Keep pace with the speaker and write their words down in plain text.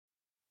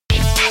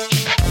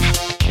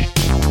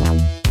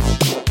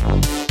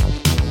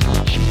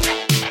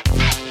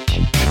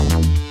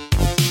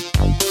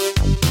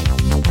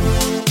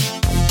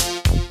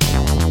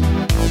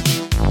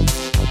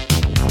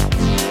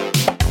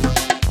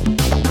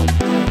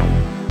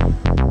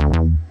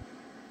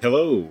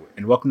Hello,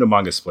 and welcome to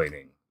Manga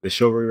Splaining, the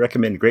show where we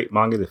recommend great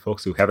manga to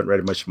folks who haven't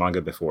read much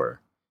manga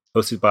before.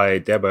 Hosted by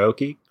Deb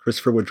Aoki,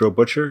 Christopher Woodrow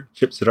Butcher,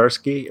 Chip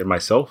Zdarsky, and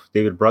myself,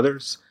 David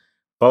Brothers.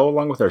 Follow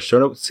along with our show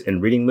notes and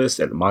reading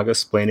list at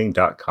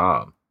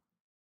mangasplaining.com.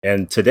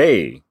 And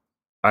today,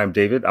 I'm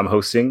David, I'm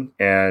hosting,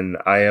 and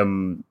I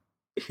am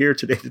here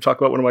today to talk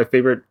about one of my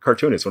favorite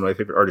cartoonists, one of my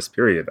favorite artists,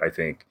 period, I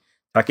think,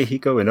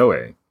 Takehiko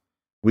Inoue.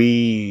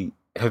 We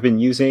have been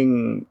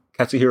using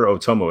Katsuhiro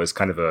Otomo as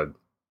kind of a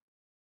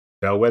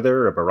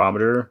bellwether, a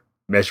barometer,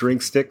 measuring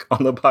stick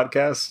on the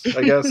podcast,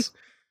 I guess.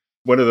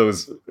 One of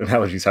those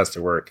analogies has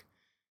to work,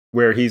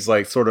 where he's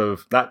like sort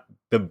of not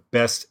the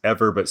best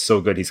ever, but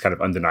so good he's kind of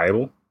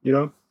undeniable, you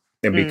know?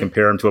 And we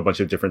compare him to a bunch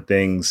of different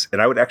things.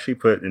 And I would actually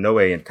put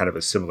Inoue in kind of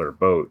a similar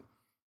boat.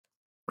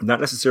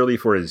 Not necessarily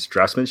for his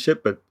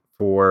draftsmanship, but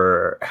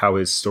for how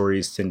his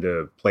stories tend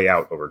to play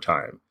out over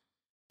time.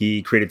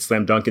 He created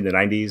Slam Dunk in the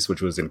 90s,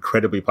 which was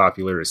incredibly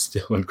popular, is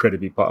still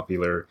incredibly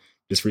popular.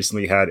 Just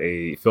recently had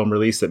a film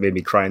release that made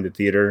me cry in the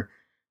theater.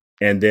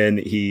 And then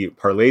he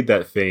parlayed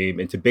that fame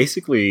into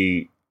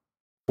basically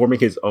forming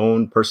his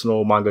own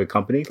personal manga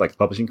company, like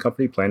publishing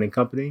company, planning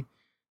company,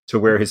 to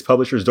where his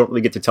publishers don't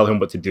really get to tell him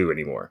what to do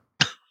anymore.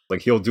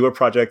 Like he'll do a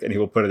project and he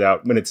will put it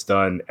out when it's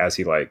done as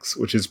he likes,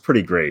 which is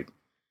pretty great.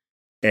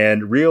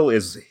 And Real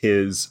is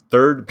his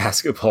third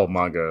basketball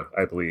manga,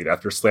 I believe,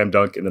 after Slam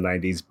Dunk in the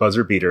 90s,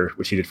 Buzzer Beater,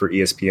 which he did for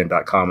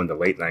ESPN.com in the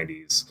late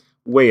 90s,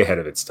 way ahead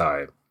of its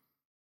time.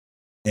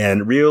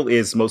 And Real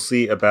is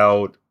mostly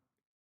about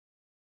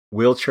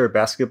wheelchair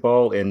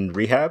basketball in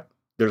rehab.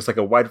 There's like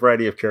a wide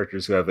variety of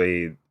characters who have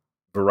a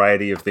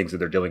variety of things that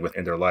they're dealing with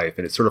in their life.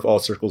 And it sort of all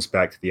circles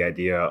back to the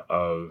idea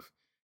of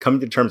coming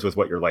to terms with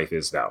what your life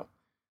is now.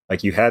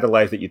 Like you had a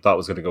life that you thought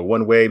was going to go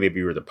one way. Maybe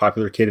you were the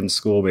popular kid in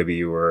school. Maybe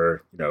you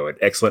were, an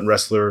excellent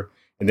wrestler.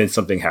 And then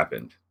something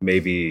happened.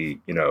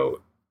 Maybe,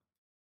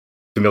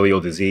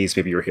 familial disease.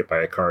 Maybe you were hit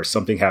by a car.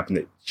 Something happened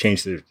that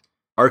changed the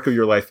arc of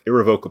your life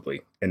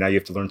irrevocably. And now you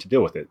have to learn to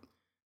deal with it.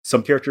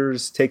 Some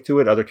characters take to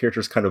it. Other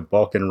characters kind of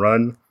balk and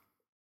run.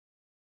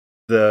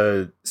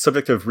 The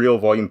subject of Real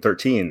Volume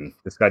 13,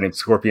 this guy named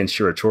Scorpion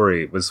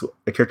Shiratori, was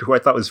a character who I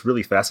thought was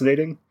really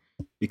fascinating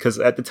because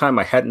at the time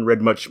I hadn't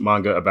read much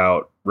manga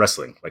about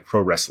wrestling, like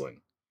pro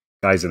wrestling,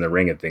 guys in the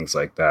ring and things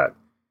like that.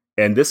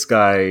 And this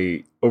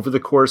guy, over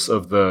the course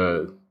of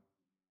the,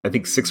 I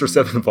think 6 or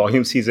 7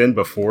 volumes he's in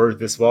before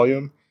this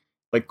volume,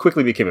 like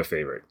quickly became a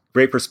favorite.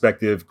 Great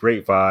perspective,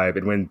 great vibe.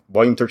 And when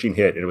Volume 13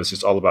 hit and it was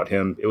just all about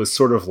him, it was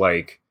sort of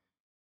like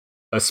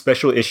a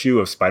special issue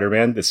of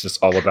Spider-Man that's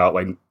just all about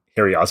like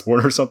Harry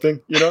Osborn or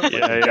something, Like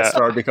the guest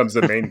star becomes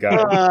the main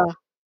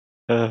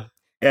guy.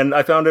 And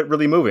I found it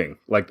really moving.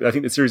 Like, I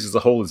think the series as a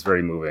whole is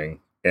very moving.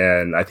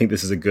 And I think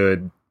this is a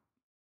good,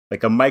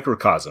 like a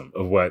microcosm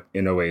of what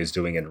Inoue is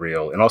doing in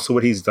Real. And also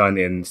what he's done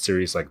in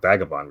series like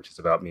Vagabond, which is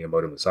about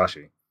Miyamoto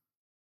Musashi.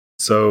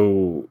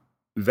 So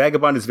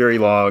Vagabond is very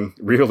long.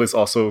 Real is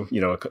also,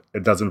 a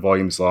dozen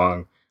volumes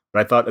long.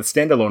 But I thought a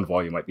standalone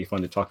volume might be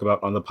fun to talk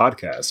about on the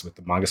podcast with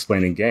the Manga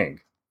Splaining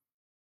gang.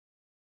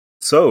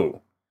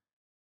 So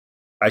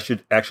I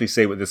should actually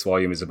say what this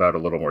volume is about a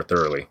little more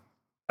thoroughly.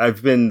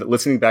 I've been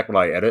listening back when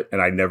I edit,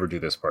 and I never do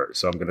this part,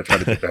 so I'm going to try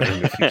to do better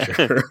in the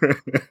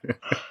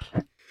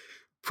future.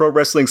 Pro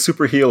wrestling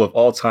super heel of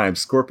all time,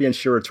 Scorpion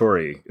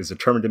Shiratori, is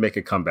determined to make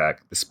a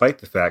comeback, despite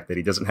the fact that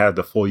he doesn't have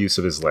the full use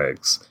of his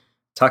legs.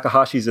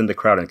 Takahashi's in the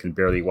crowd and can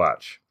barely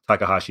watch.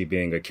 Takahashi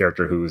being a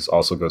character who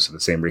also goes to the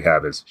same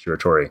rehab as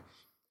Shiratori.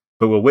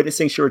 But will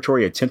witnessing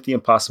Shiratori attempt the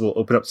impossible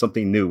open up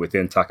something new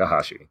within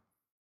Takahashi?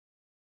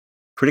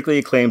 Critically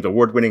acclaimed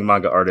award-winning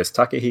manga artist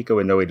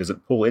Takehiko Inoue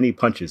doesn't pull any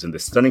punches in the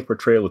stunning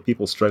portrayal of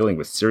people struggling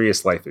with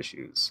serious life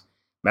issues.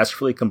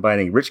 Masterfully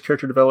combining rich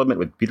character development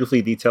with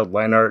beautifully detailed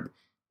line art,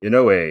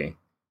 Inoue,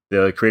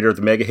 the creator of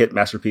the mega-hit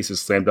masterpieces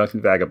Slam Dunk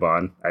and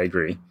Vagabond, I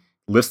agree,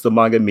 lifts the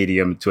manga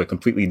medium to a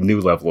completely new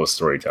level of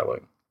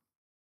storytelling.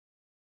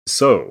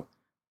 So,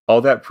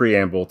 all that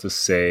preamble to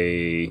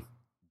say,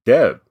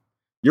 Deb,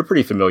 you're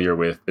pretty familiar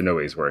with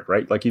Inoue's work,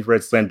 right? Like you've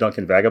read Slam Dunk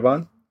and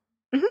Vagabond?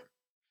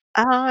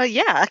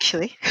 Yeah,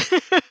 actually.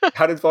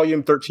 How did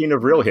volume 13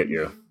 of Real hit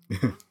you?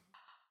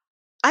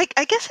 I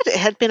guess it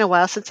had been a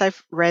while since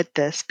I've read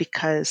this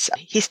because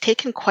he's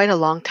taken quite a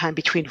long time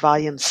between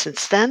volumes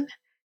since then.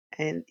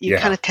 And you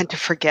kind of tend to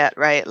forget,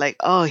 right? Like,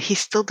 oh, he's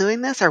still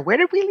doing this? Or where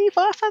did we leave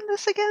off on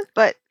this again?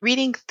 But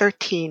reading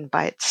 13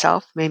 by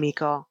itself made me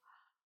go,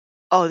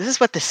 oh, this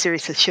is what the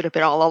series should have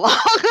been all along.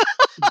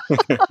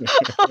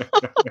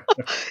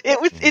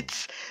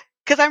 It's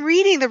because I'm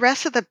reading the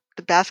rest of the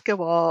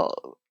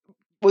basketball,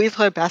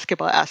 wheelchair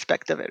basketball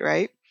aspect of it,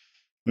 right?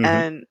 Mm-hmm.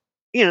 And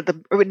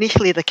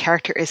initially the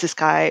character is this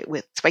guy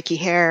with spiky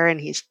hair, and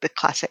he's the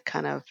classic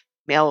kind of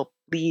male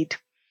lead,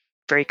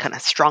 very kind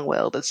of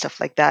strong-willed and stuff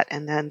like that.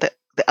 And then the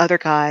other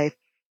guy,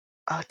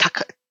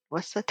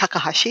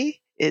 Takahashi,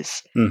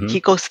 is he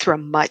goes through a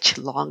much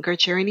longer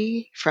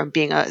journey from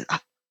being a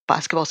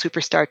basketball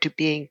superstar to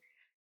being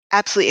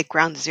absolutely at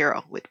ground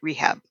zero with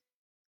rehab,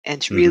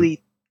 and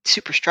really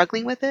super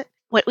struggling with it.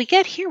 What we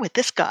get here with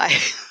this guy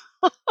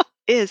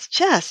is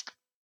just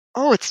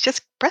oh, it's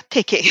just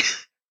breathtaking.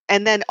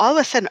 And then all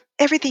of a sudden,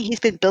 everything he's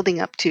been building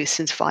up to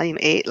since volume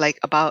 8, like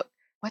about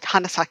what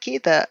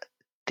Hanasaki, the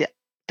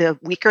the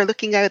weaker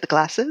looking guy with the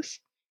glasses,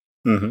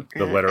 The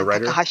letter and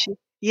writer. Takahashi.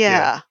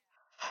 Yeah.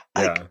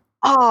 Yeah, like Yeah.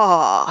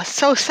 oh,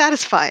 so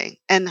satisfying,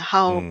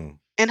 Mm.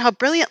 and how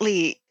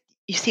brilliantly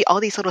you see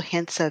all these little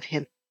hints of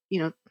him, you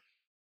know,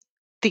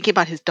 thinking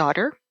about his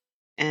daughter,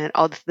 and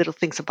all the little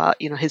things about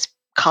his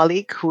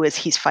colleague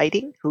he's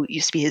fighting, who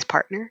used to be his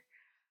partner.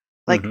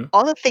 Like hmm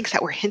all the things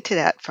that were hinted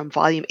at from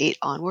volume 8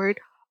 onward,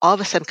 all of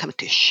a sudden come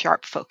into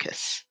sharp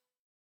focus.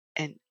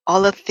 And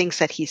all of the things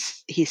that he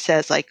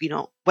says, like,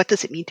 what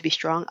does it mean to be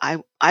strong?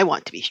 I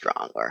want to be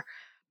strong, or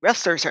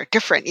wrestlers are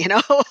different,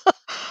 all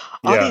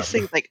Yeah. these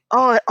things, like,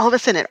 oh, all of a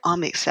sudden it all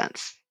makes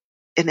sense.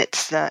 And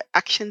it's the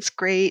action's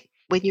great.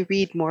 When you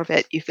read more of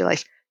it, you feel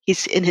like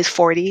he's in his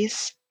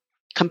 40s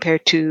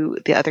compared to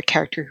the other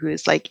character who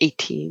is like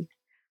 18.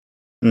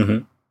 hmm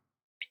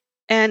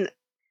And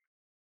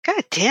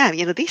god damn,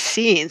 these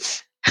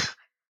scenes,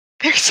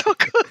 they're so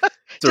good.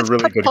 It's a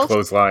really good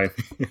clothesline.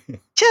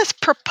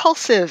 Just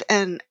propulsive.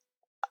 And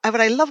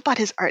what I love about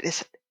his art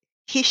is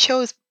he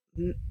shows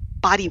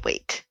body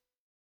weight.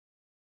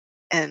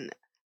 And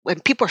when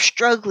people are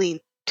struggling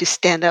to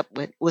stand up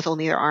with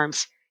only their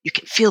arms, you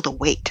can feel the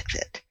weight of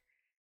it.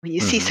 When you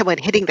see hmm someone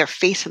hitting their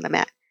face on the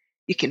mat,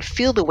 you can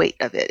feel the weight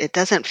of it. It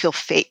doesn't feel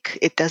fake.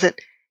 It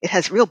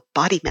has real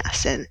body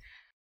mass and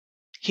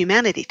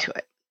humanity to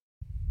it.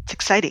 It's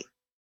exciting.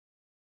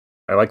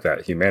 I like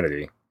that,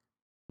 humanity.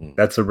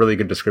 That's a really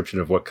good description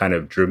of what kind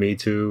of drew me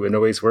to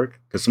Inoue's work,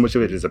 because so much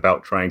of it is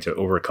about trying to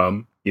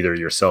overcome either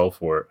yourself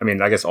or, I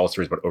mean, I guess all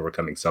stories about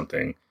overcoming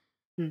something,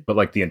 but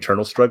like the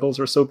internal struggles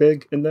are so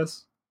big in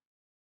this.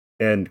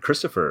 And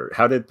Christopher,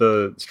 how did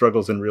the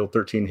struggles in Real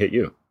 13 hit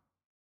you?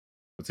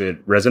 Was it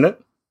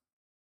resonant?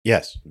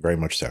 Yes, very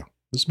much so.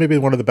 This is maybe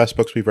one of the best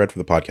books we've read for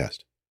the podcast.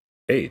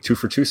 Hey, 2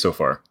 for 2 so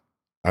far.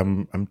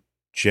 I'm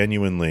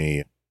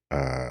genuinely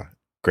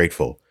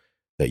grateful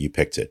that you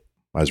picked it.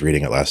 I was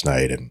reading it last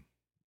night and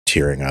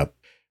tearing up.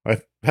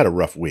 I've had a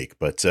rough week,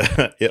 but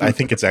I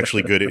think it's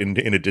actually good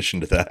in addition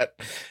to that.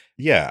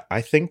 Yeah,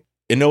 I think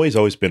Inoue's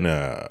always been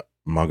a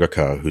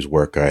mangaka whose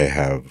work I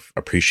have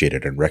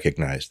appreciated and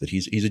recognized that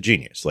he's a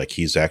genius. Like,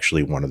 he's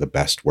actually one of the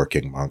best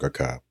working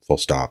mangaka, full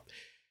stop.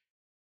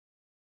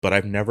 But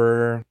I've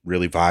never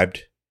really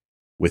vibed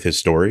with his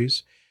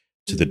stories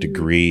to the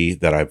degree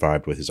that I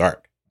vibed with his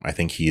art. I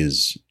think he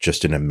is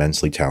just an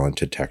immensely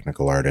talented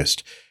technical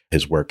artist.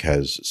 His work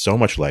has so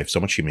much life, so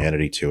much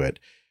humanity to it.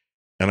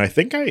 And I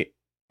think I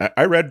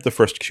read the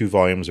first 2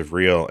 volumes of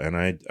Real, and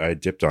I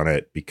dipped on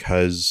it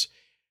because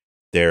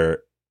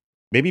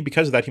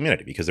because of that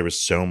humanity, because there's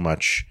so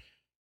much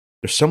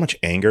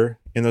anger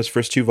in those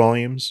first 2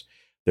 volumes.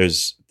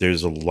 There's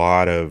a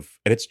lot of,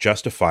 and it's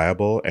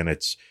justifiable and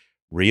it's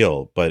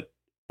real, but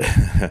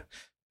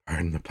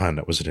pardon the pun,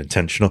 that wasn't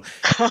intentional.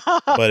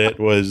 But it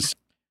was,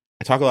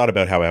 I talk a lot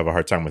about how I have a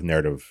hard time with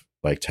narrative,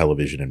 like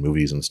television and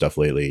movies and stuff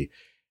lately.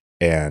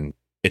 And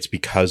it's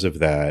because of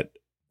that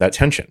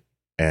tension.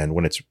 And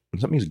when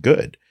something's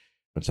good,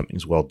 when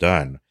something's well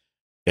done,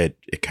 it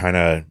kind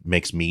of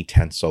makes me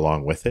tense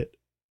along with it.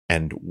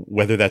 And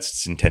whether that's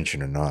its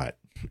intention or not.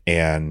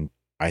 And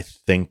I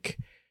think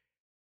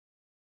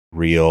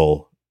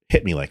Real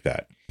hit me like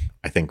that.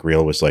 I think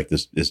Real was like,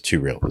 this is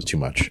too real. It's too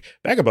much.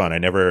 Vagabond, I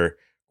never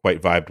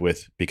quite vibed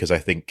with, because I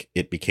think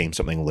it became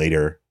something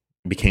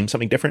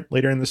different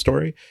later in the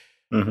story.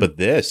 Mm-hmm. But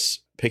this,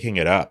 picking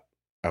it up,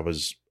 I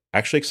was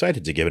actually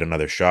excited to give it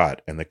another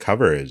shot. And the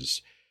cover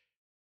is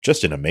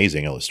just an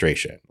amazing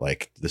illustration.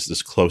 Like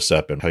this close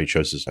up, and how he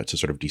chose to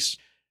sort of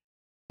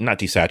not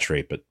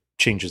desaturate, but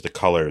changes the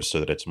colors so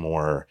that it's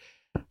more,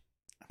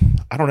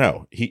 I don't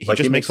know. He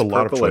just makes a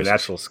lot of choices. A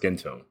natural skin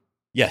tone.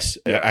 Yes,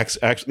 yeah.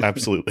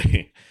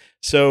 Absolutely.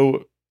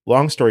 So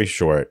long story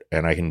short,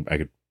 and I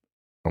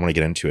want to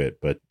get into it,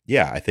 but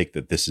yeah, I think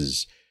that this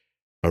is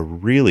a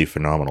really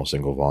phenomenal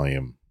single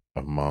volume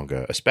of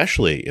manga,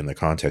 especially in the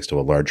context of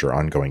a larger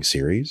ongoing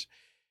series.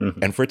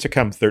 Mm-hmm. And for it to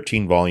come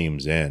 13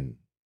 volumes in,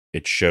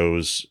 it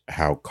shows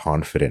how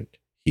confident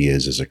he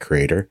is as a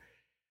creator,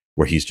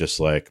 where he's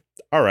just like,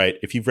 all right,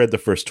 if you've read the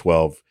first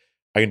 12,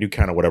 I can do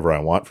kind of whatever I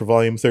want for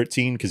volume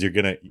 13, because you're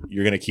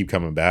gonna keep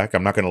coming back.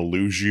 I'm not gonna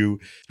lose you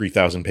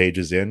 3,000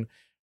 pages in.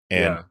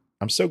 And yeah.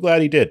 I'm so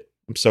glad he did.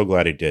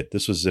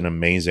 This was an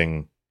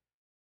amazing,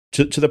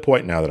 to the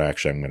point now that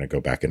I'm going to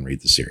go back and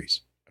read the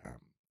series.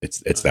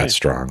 It's that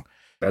strong.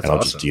 That's and I'll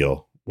awesome. just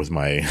deal with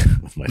my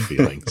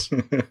feelings.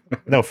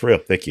 No, for real.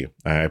 Thank you.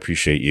 I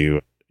appreciate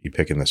you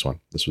picking this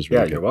one. This was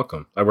really good. You're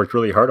welcome. I worked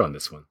really hard on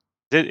this one.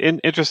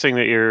 Interesting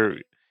that you're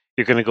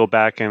going to go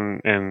back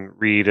and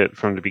read it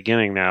from the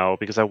beginning now,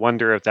 because I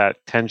wonder if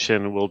that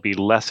tension will be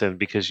lessened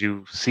because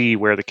you see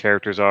where the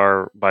characters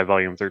are by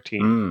volume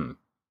 13.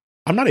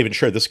 I'm not even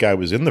sure this guy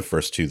was in the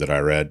first 2 that I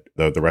read,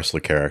 the wrestler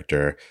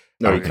character.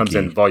 No, he comes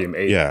in volume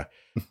 8. Yeah.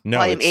 No,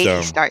 volume 8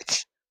 he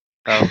starts.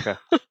 Oh, okay.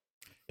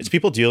 It's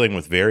people dealing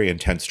with very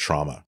intense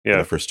trauma in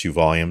the first 2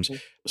 volumes.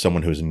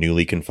 Someone who's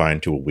newly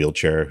confined to a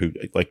wheelchair, who,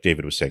 like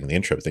David was saying in the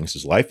intro, thinks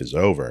his life is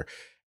over.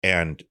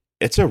 And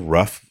it's a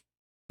rough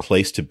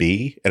place to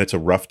be, and it's a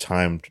rough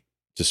time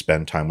to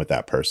spend time with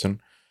that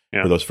person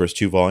for those first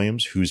 2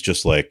 volumes, who's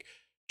just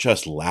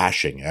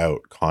lashing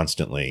out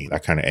constantly.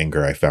 That kind of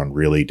anger I found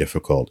really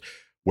difficult.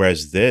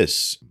 Whereas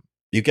this,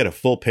 you get a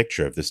full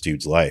picture of this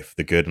dude's life,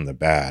 the good and the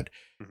bad.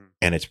 Mm-hmm.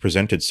 And it's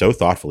presented so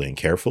thoughtfully and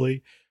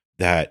carefully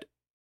that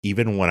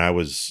even when I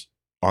was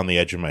on the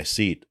edge of my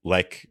seat,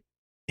 like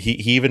he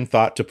even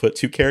thought to put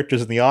 2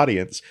 characters in the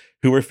audience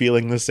who were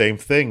feeling the same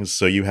things.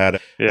 So you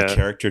had a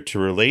character to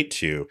relate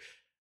to.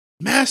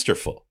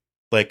 Masterful.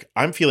 Like,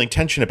 I'm feeling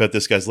tension about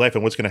this guy's life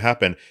and what's going to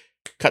happen.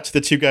 Cut to the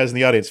 2 guys in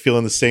the audience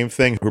feeling the same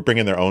thing, who are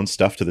bringing their own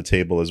stuff to the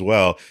table as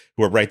well,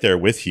 who are right there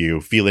with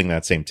you, feeling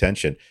that same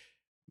tension.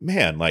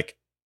 Man, like,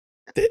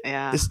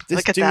 this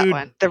look at dude, that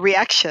one. The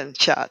reaction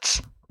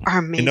shots are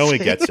amazing.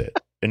 Inoue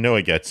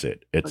gets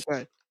it.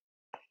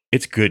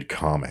 It's good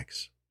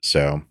comics.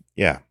 So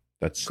yeah,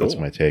 that's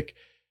my take.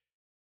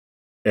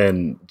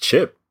 And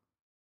Chip,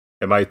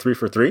 am I 3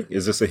 for 3?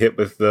 Is this a hit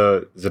with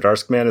the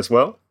Zdarsky Man as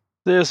well?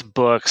 This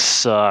book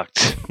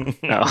sucked.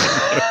 No.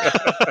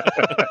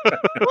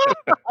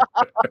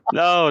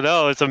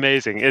 No, it's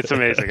amazing. It's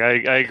amazing.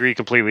 I agree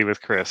completely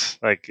with Chris.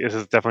 Like, this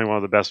is definitely one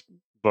of the best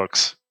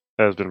books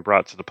that has been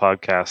brought to the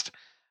podcast.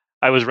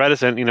 I was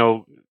reticent,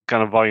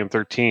 kind of volume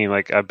 13.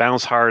 Like, I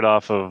bounced hard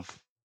off of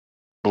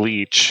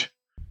Bleach,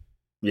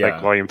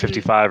 like volume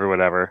 55 or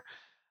whatever.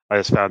 I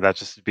just found that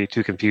just to be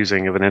too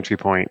confusing of an entry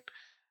point.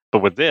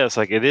 But with this,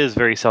 like, it is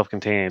very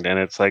self-contained, and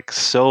it's like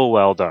so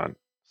well done.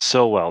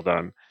 So well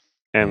done.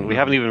 And we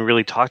haven't even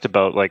really talked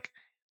about like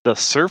the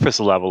surface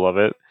level of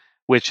it,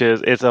 which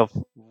is it's a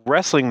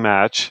wrestling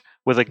match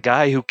with a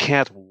guy who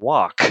can't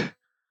walk.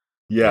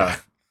 Yeah.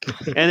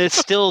 And it's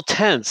still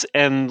tense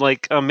and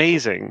like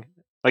amazing.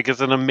 Like,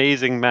 it's an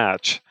amazing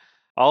match.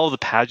 All of the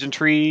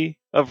pageantry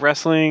of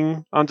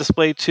wrestling on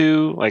display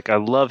too. Like, I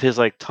love his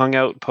like tongue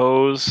out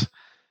pose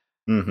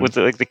with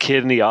the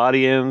kid in the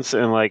audience,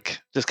 and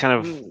like just kind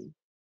of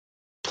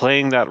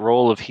playing that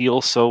role of heel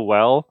so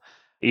well,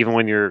 even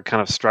when you're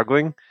kind of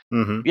struggling.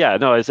 Yeah,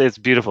 no, it's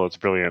beautiful. It's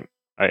brilliant.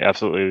 I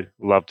absolutely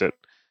loved it.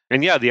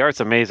 And yeah, the art's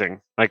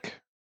amazing. Like,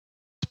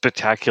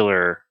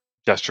 spectacular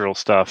gestural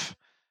stuff.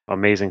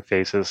 Amazing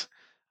faces.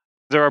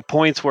 There are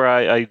points where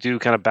I do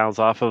kind of bounce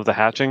off of the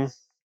hatching.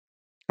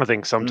 I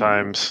think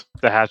sometimes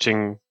the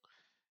hatching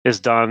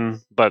is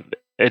done, but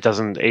it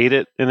doesn't aid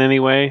it in any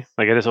way.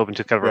 Like, it is open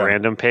to kind of a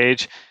random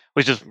page,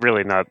 which is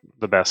really not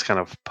the best kind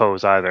of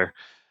pose either.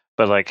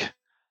 But like,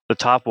 the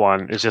top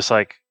one is just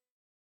like,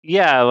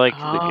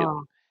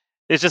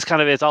 it's just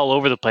kind of, it's all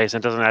over the place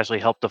and doesn't actually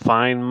help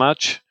define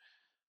much.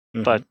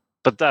 But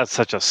that's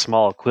such a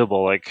small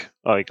quibble. Like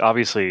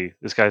obviously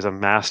this guy's a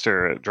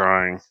master at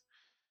drawing.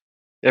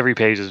 Every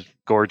page is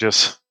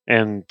gorgeous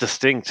and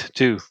distinct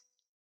too,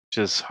 which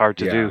is hard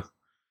to do.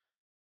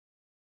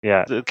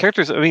 Yeah, the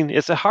characters, I mean,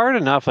 it's hard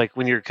enough like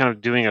when you're kind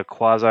of doing a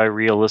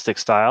quasi-realistic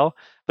style,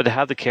 but to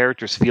have the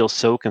characters feel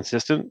so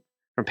consistent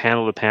from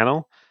panel to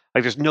panel,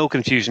 like there's no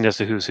confusion as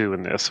to who's who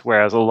in this,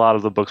 whereas a lot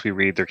of the books we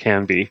read, there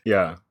can be.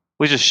 Yeah.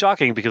 Which is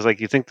shocking because, like,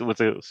 you think that with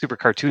the super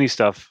cartoony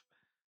stuff,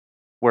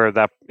 where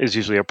that is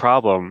usually a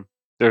problem,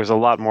 there's a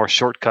lot more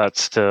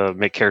shortcuts to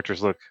make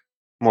characters look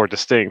more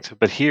distinct.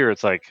 But here,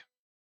 it's like,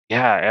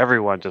 yeah,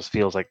 everyone just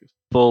feels like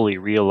fully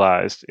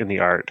realized in the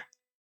art.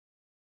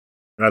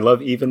 And I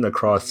love even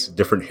across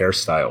different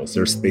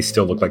hairstyles, they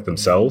still look like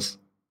themselves.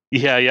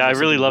 Yeah, I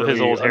really love his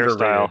old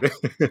hairstyle.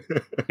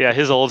 Yeah,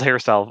 his old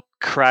hairstyle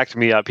cracked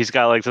me up. He's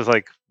got like this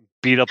like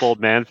beat up old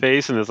man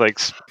face and this like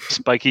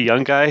spiky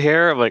young guy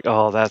hair. I'm like,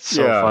 oh, that's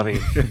so funny.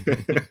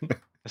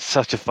 It's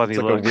such a funny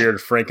look. Like a weird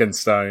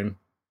Frankenstein.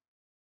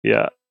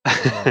 Yeah.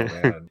 Oh,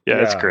 man.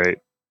 It's great.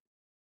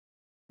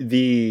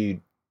 The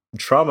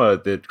trauma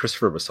that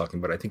Christopher was talking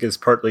about, I think, is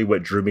partly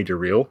what drew me to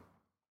Real.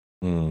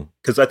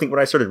 Because I think when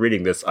I started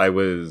reading this, I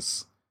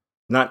was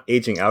not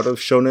aging out of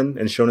Shonen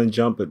and Shonen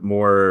Jump, but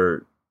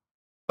more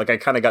like I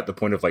kind of got the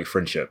point of like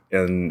friendship,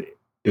 and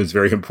it was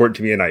very important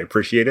to me, and I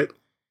appreciate it.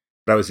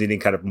 But I was needing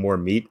kind of more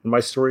meat in my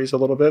stories a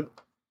little bit.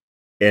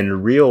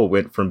 And Real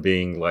went from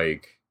being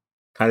like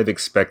kind of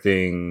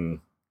expecting,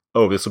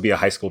 oh, this will be a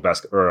high school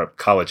or a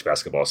college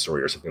basketball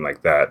story or something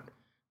like that,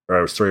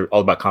 or a story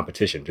all about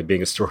competition, to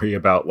being a story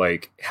about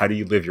like how do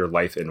you live your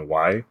life and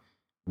why.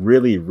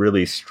 Really,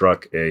 really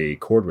struck a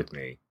chord with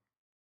me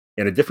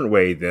in a different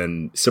way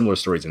than similar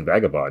stories in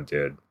Vagabond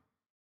did.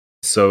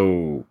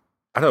 So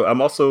I don't know.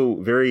 I'm also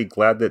very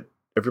glad that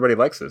everybody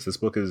likes this. This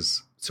book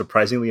is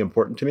surprisingly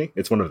important to me.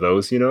 It's one of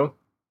those,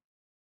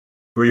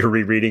 where you're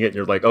rereading it and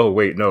you're like, oh,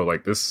 wait, no,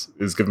 like this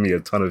is giving me a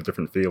ton of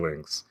different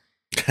feelings.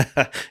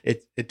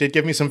 It did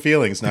give me some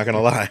feelings, not going to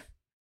lie.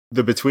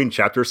 The between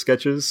chapter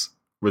sketches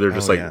where they're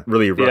just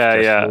really rough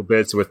little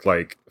bits with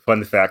like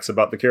fun facts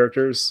about the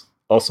characters.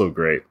 Also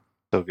great.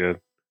 So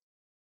good.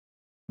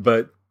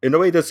 But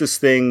Inoue does this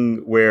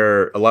thing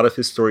where a lot of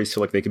his stories feel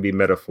like they can be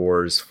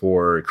metaphors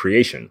for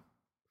creation,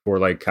 for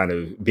like kind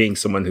of being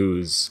someone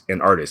who's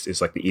an artist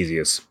is like the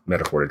easiest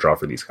metaphor to draw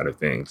for these kind of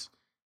things.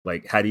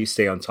 Like, how do you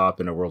stay on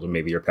top in a world where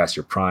maybe you're past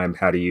your prime?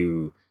 How do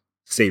you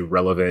stay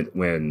relevant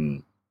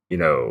when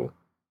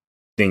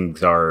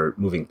things are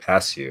moving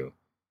past you.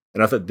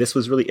 And I thought this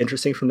was really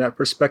interesting from that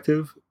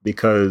perspective,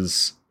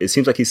 because it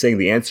seems like he's saying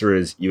the answer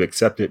is you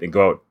accept it and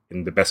go out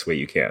in the best way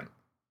you can.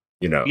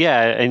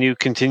 Yeah, and you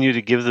continue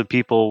to give the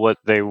people what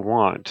they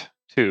want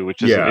too,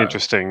 which is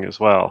interesting as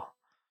well.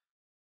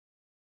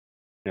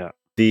 Yeah.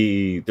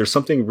 There's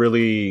something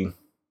really,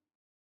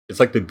 it's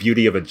like the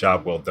beauty of a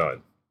job well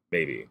done,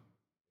 maybe.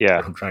 Yeah.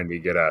 What I'm trying to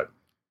get at.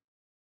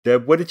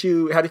 Deb, how did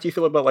you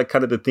feel about like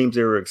kind of the themes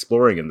they were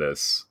exploring in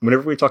this?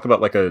 Whenever we talk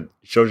about like a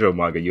shoujo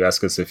manga, you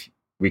ask us if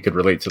we could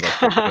relate to like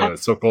the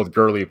so-called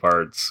girly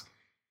parts.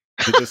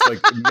 Did this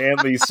like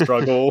manly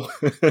struggle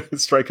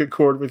strike a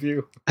chord with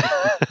you?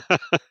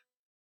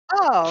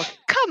 Oh,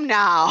 come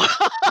now.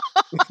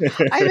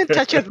 I'm in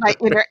touch with my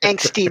inner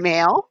angsty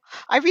male.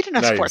 I read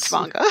enough sports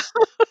manga.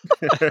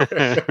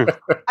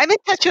 I'm in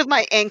touch with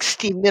my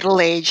angsty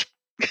middle-aged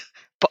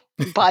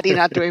body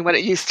not doing what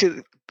it used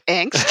to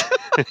angst.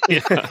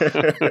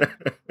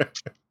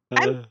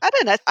 I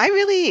don't know.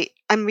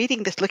 I'm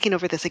reading this, looking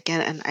over this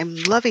again, and I'm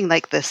loving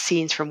like the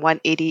scenes from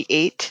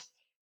 188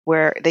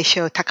 where they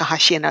show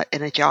Takahashi in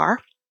a jar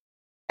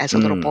as a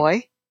little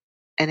boy.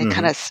 And it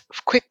kind of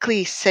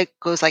quickly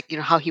goes like,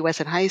 how he was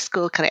in high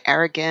school, kind of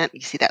arrogant.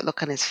 You see that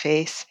look on his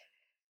face.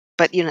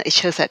 But, it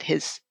shows that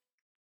his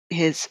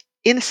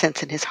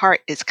innocence in his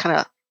heart is kind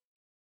of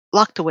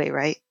locked away,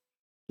 right?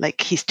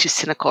 Like he's too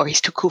cynical or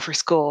he's too cool for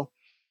school.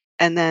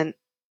 And then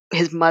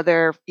his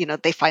mother,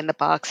 they find the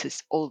box,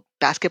 his old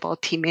basketball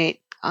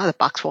teammate. Oh, the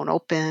box won't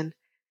open.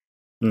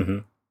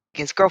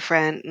 His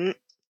girlfriend,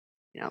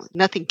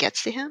 nothing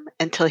gets to him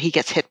until he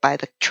gets hit by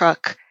the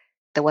truck,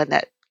 the one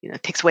that,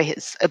 takes away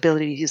his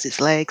ability to use his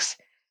legs.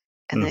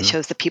 And then it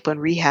shows the people in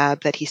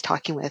rehab that he's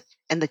talking with,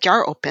 and the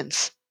jar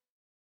opens.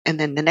 And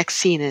then the next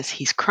scene is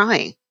he's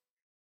crying.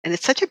 And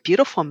it's such a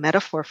beautiful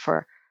metaphor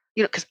for,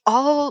 because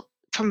all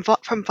from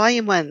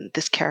volume 1,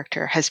 this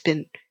character has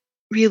been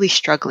really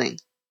struggling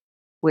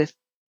with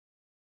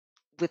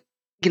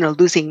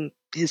losing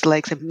his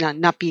legs and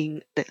not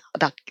being the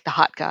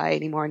hot guy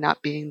anymore,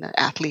 not being the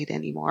athlete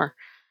anymore.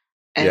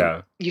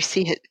 And you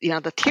see it,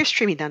 the tears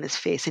streaming down his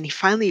face, and he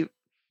finally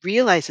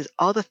realizes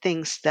all the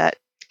things that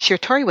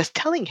Shiratori was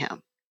telling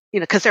him,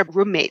 because they're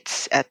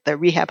roommates at the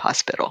rehab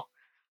hospital.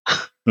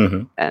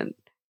 And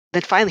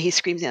then finally he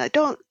screams,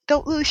 don't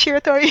lose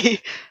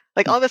Shiratori.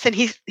 Like all of a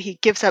sudden he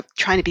gives up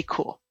trying to be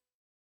cool.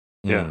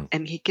 Yeah.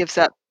 And he gives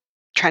up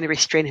trying to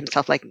restrain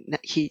himself. Like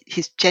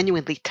he's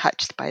genuinely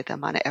touched by the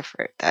amount of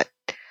effort that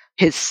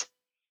this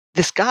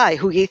guy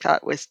who he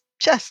thought was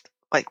just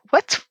like,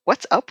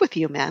 what's up with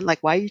you, man? Like,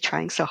 why are you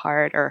trying so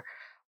hard? Or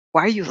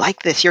why are you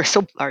like this? You're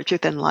so larger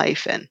than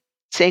life, and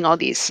saying all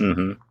these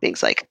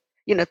things like,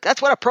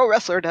 that's what a pro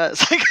wrestler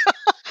does.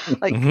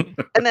 And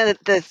then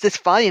this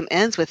volume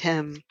ends with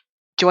him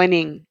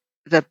joining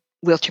the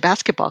wheelchair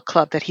basketball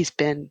club that he's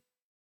been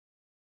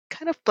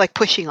kind of like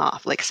pushing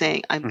off, like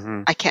saying,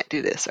 I can't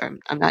do this, or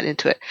I'm not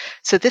into it.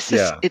 So this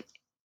is an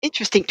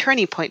interesting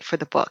turning point for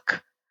the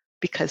book,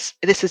 because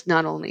this is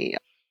not only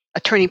a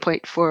turning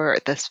point for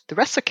the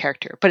wrestler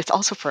character, but it's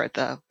also for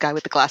the guy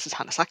with the glasses,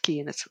 Hanasaki,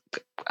 and it's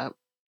a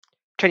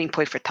turning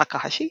point for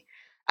Takahashi.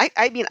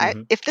 I mean,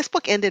 if this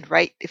book ended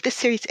right, if this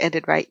series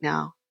ended right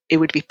now, it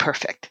would be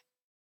perfect.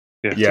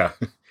 Yeah.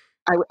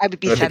 I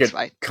would be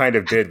satisfied. Think it kind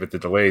of did with the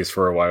delays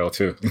for a while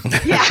too.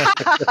 Yeah,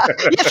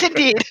 yes,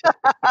 indeed.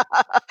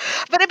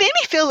 But it made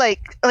me feel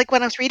like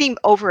when I was reading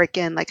over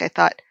again, like I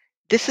thought,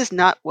 this is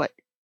not what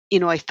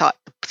I thought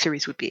the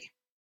series would be.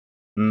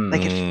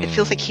 Like it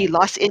feels like he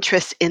lost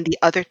interest in the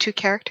other two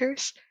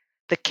characters.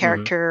 The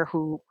character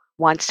who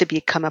wants to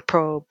become a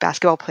pro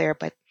basketball player,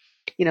 but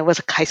was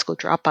a high school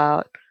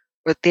dropout,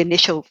 or the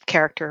initial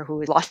character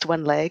who lost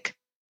one leg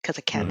because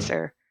of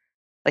cancer.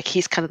 Like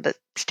he's kind of the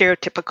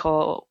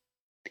stereotypical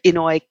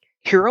Inoue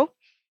hero,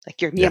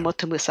 like your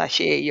Miyamoto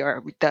Musashi,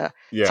 you're the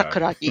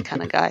Sakuragi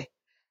kind of guy.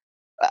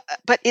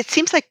 But it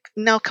seems like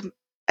now,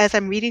 as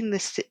I'm reading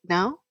this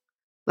now,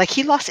 like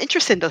he lost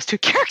interest in those two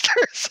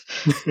characters.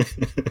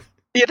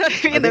 You know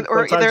what I mean?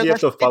 Sometimes you have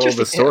to follow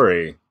the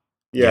story.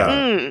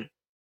 Yeah.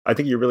 I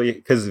think you really,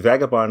 because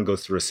Vagabond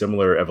goes through a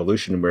similar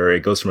evolution where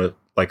it goes from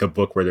a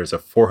book where there's a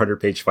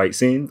 400-page fight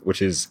scene,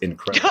 which is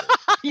incredible.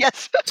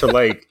 Yes. To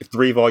like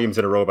 3 volumes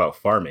in a row about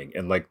farming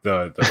and like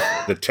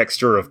the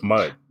texture of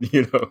mud, which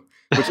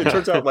it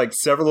turns out like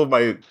several of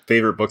my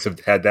favorite books have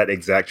had that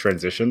exact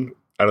transition.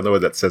 I don't know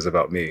what that says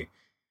about me.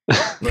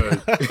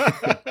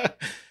 But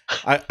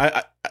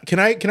Can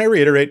I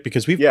reiterate,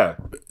 because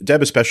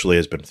Deb especially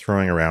has been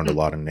throwing around a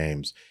lot of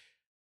names.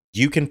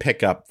 You can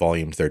pick up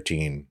volume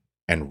 13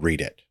 and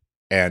read it.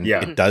 And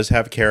it does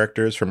have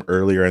characters from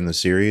earlier in the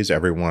series.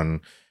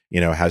 Everyone,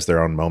 has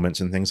their own moments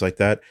and things like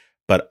that.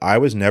 But I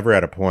was never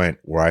at a point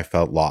where I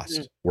felt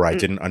lost, where I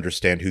didn't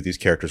understand who these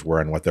characters were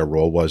and what their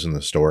role was in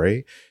the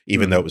story,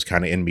 even though it was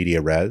kind of in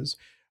media res.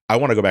 I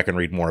want to go back and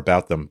read more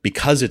about them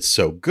because it's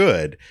so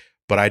good.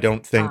 But I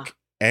don't think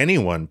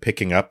anyone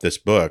picking up this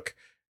book,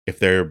 if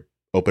they're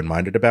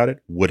open-minded about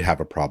it, would have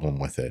a problem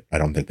with it. I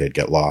don't think they'd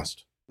get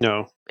lost.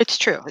 No. It's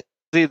true.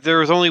 There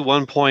was only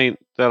one point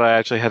that I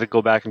actually had to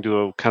go back and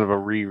do a kind of a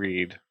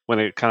reread when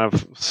it kind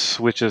of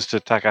switches to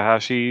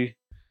Takahashi,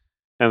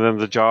 and then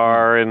the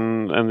jar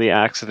and the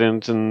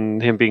accident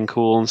and him being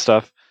cool and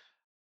stuff.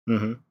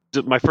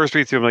 Mm-hmm. My first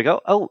read through, I'm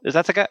like, oh, is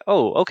that the guy?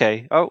 Oh,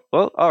 okay. Oh,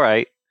 well, all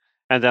right.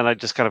 And then I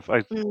just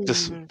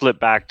just flipped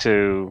back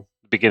to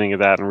the beginning of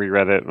that and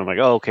reread it, and I'm like,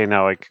 oh, okay,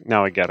 now I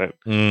get it.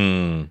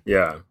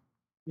 Yeah.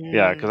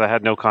 Yeah, because I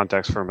had no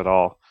context for him at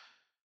all.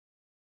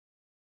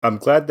 I'm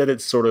glad that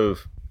it's sort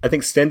of, I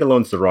think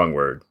standalone's the wrong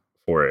word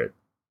for it.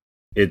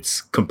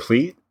 It's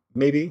complete,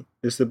 maybe,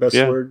 is the best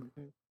word.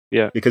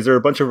 Yeah. Because there are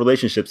a bunch of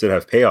relationships that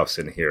have payoffs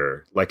in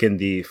here. Like in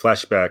the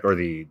flashback or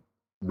the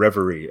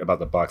reverie about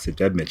the box that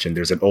Deb mentioned,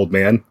 there's an old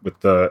man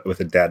with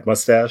a dad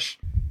mustache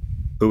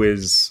who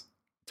is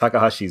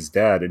Takahashi's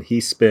dad, and he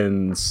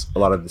spends a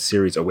lot of the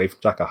series away from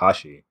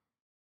Takahashi.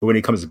 But when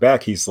he comes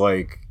back, he's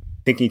like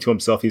thinking to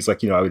himself, he's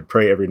like, I would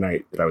pray every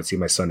night that I would see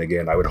my son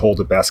again. I would hold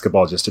a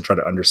basketball just to try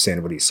to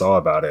understand what he saw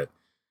about it.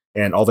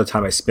 And all the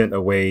time I spent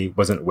away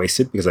wasn't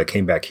wasted because I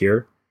came back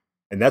here.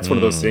 And that's one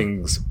of those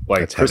things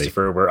like That's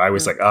Christopher, heavy. where I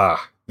was like,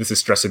 this is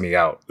stressing me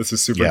out. This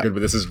is super good,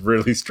 but this is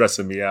really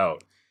stressing me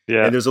out.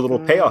 Yeah. And there's a little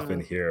payoff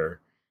in here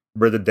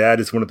where the dad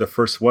is one of the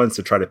first ones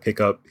to try to pick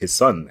up his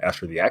son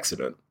after the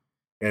accident.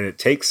 And it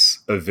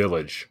takes a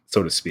village,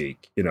 so to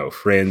speak,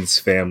 friends,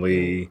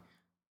 family,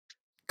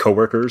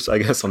 coworkers, I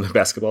guess, on the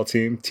basketball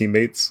team,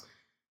 teammates.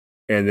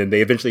 And then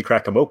they eventually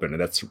crack him open. And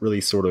that's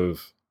really sort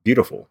of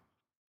beautiful.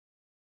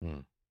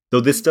 Though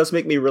this does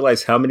make me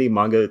realize how many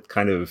manga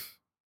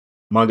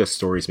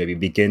stories maybe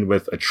begin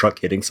with a truck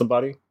hitting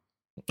somebody.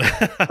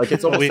 Like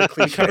it's almost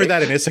we covered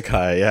that in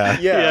Isekai, yeah.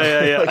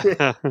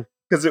 Yeah.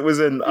 Because it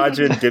was in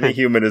Ajin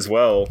Demi-Human as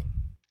well.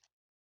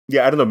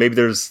 Yeah, I don't know. Maybe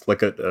there's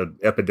like an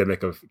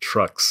epidemic of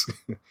trucks.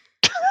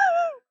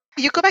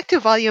 You go back to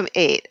volume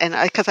 8, and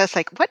because I was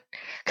like, what?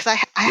 Because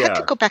I had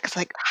to go back. It's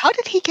like, how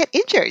did he get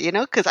injured?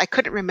 Because I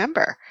couldn't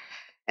remember.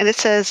 And it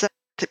says,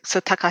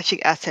 so Takashi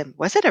asked him,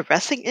 was it a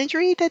wrestling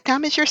injury that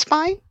damaged your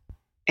spine?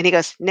 And he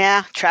goes,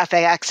 nah,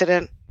 traffic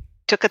accident.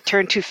 Took a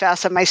turn too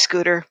fast on my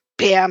scooter.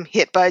 Bam,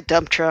 hit by a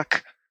dump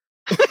truck.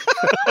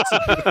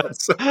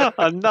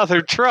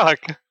 Another truck.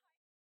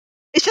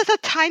 It's just a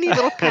tiny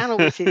little panel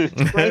which he's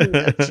explaining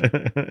this.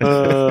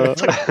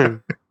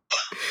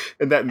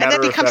 And that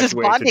becomes his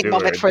bonding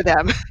moment for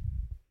them.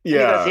 Yeah.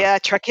 And he goes, yeah,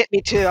 truck hit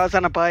me too. I was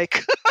on a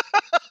bike.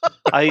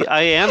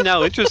 I am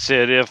now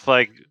interested if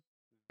like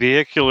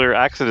vehicular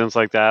accidents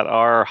like that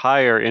are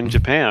higher in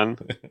Japan.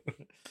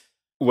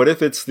 What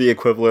if it's the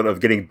equivalent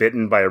of getting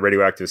bitten by a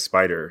radioactive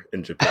spider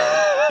in Japan?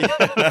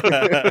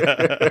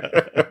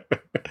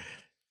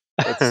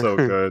 That's so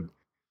good.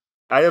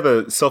 I have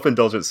a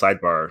self-indulgent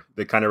sidebar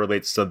that kind of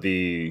relates to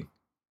the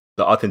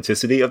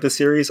authenticity of the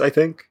series, I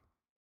think.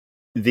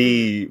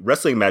 The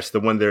wrestling match, the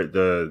one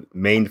the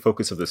main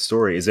focus of the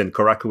story, is in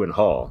Korakuen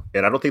Hall.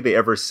 And I don't think they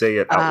ever say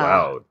it out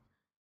loud.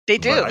 They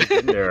do. I've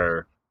been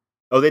there.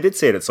 Oh, they did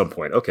say it at some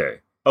point. Okay.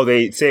 Oh,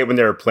 they say it when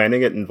they're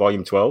planning it in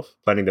Volume 12,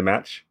 planning the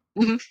match?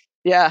 Mm-hmm.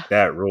 Yeah.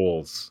 That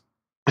rules.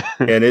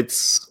 And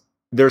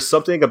there's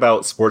something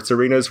about sports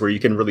arenas where you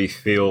can really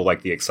feel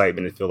like the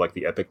excitement and feel like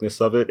the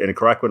epicness of it. And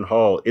Korakuen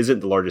Hall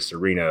isn't the largest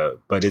arena,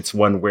 but it's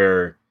one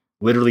where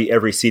literally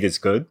every seat is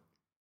good.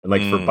 And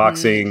like for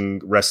boxing,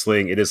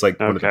 wrestling, it is like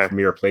one of the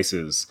premier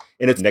places.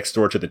 And it's next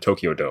door to the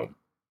Tokyo Dome.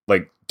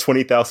 Like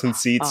 20,000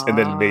 seats and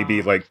then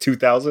maybe like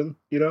 2,000,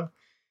 And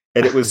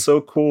it was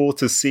so cool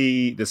to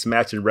see this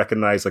match and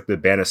recognize like the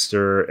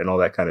banister and all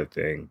that kind of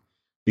thing.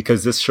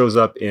 Because this shows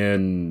up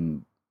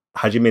in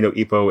Hajime no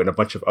Ippo and a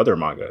bunch of other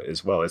manga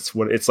as well.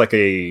 It's like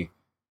a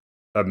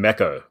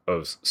mecca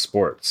of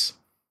sports.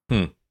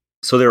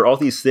 So there are all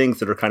these things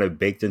that are kind of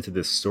baked into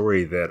this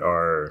story that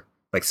are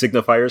like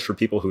signifiers for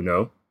people who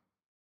know.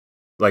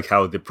 Like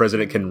how the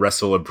president can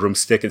wrestle a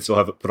broomstick and still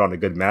have it put on a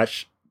good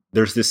match.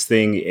 There's this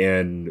thing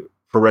in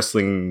pro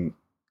wrestling,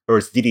 or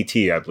it's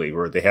DDT, I believe,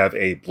 where they have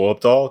a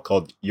blow-up doll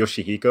called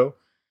Yoshihiko,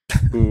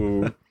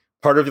 who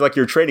part of like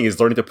your training is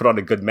learning to put on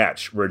a good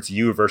match, where it's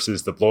you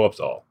versus the blow-up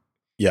doll.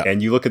 Yeah.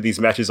 And you look at these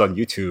matches on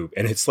YouTube,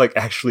 and it's like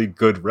actually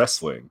good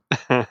wrestling.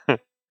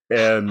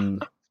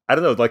 And I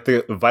don't know, like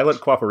the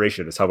violent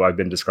cooperation is how I've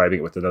been describing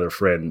it with another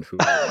friend who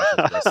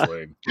watches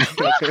wrestling.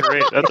 That's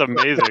great. That's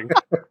amazing.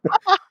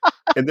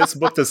 And this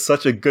book does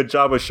such a good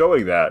job of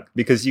showing that,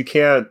 because you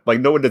can't, like,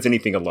 no one does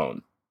anything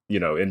alone.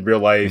 In real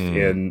life,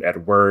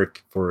 at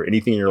work, for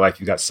anything in your life,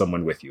 you got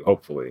someone with you,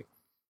 hopefully.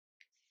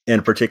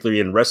 And particularly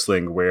in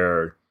wrestling,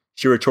 where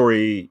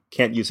Shiratori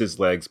can't use his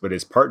legs, but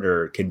his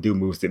partner can do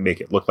moves that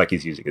make it look like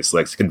he's using his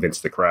legs to convince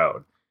the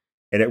crowd.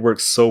 And it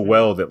works so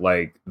well that,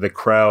 like, the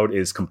crowd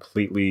is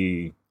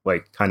completely,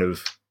 like, kind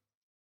of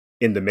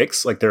in the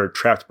mix. Like, they're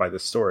trapped by the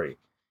story.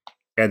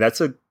 And that's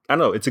I don't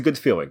know, it's a good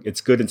feeling.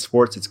 It's good in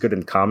sports, it's good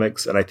in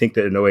comics, and I think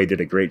that Inoue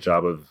did a great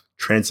job of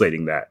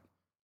translating that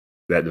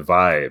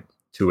vibe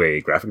to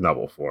a graphic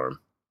novel form.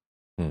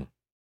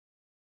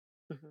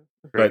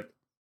 But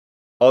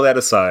all that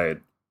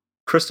aside,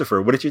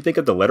 Christopher, what did you think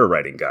of the letter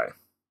writing guy?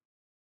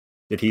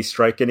 Did he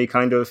strike any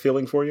kind of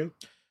feeling for you?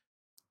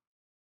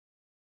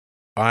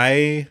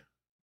 He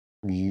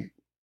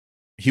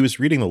was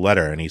reading the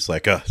letter and he's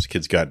like, oh, this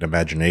kid's got an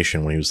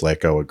imagination when he was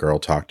like, oh, a girl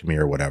talked to me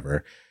or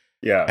whatever.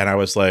 Yeah. And I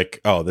was like,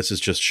 oh, this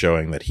is just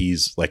showing that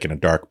he's like in a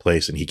dark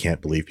place and he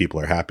can't believe people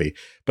are happy.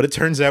 But it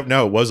turns out,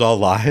 no, it was all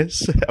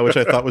lies, which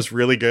I thought was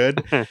really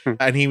good.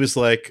 And he was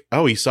like,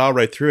 oh, he saw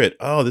right through it.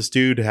 Oh, this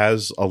dude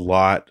has a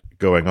lot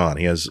going on.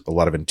 He has a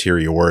lot of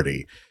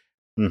interiority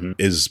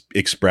is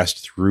expressed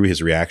through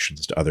his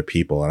reactions to other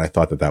people. And I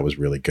thought that that was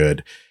really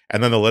good.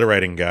 And then the letter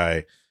writing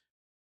guy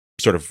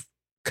sort of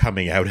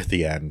coming out at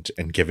the end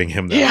and giving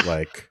him that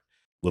like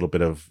little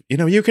bit of,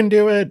 you can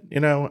do it,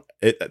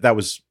 that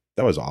was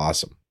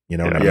awesome. You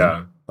know what I mean?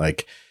 Yeah.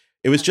 Like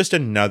it was just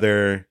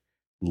another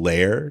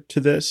layer to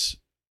this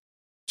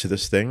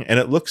thing. And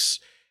it looks,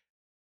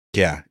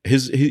 he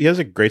has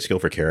a great skill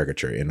for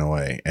caricature in a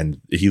way. And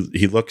he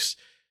looks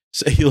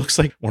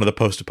like one of the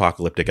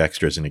post-apocalyptic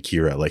extras in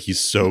Akira. Like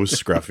he's so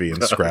scruffy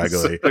and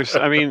scraggly.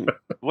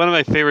 One of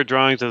my favorite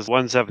drawings is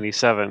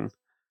 177.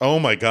 Oh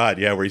my God.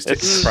 Yeah. Where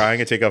he's trying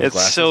to take off his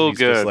glasses. It's so and he's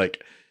good. Just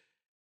like,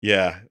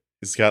 yeah.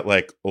 He's got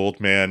like old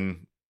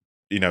man,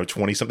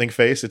 20-something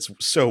face. It's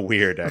so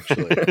weird,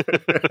 actually.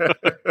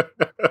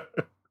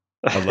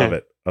 I love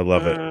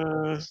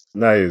it.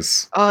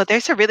 Nice. Oh,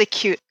 there's a really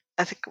cute,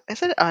 I think,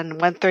 is it on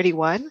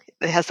 131?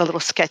 It has a little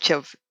sketch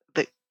of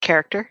the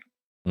character.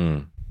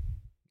 Mm.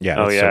 Yeah.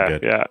 Oh, that's yeah. so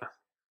good. Yeah.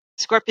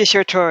 Scorpio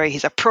Shiratori,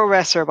 he's a pro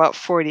wrestler, about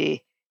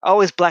 40,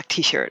 always black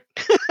t-shirt.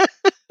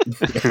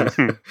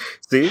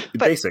 See? But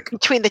Basic.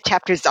 between the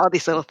chapters, all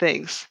these little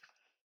things.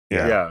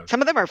 Yeah.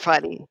 Some of them are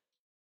funny.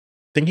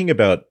 Thinking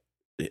about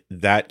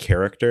that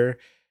character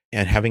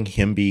and having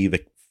him be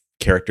the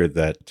character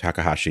that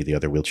Takahashi, the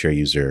other wheelchair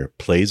user,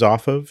 plays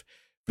off of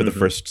for the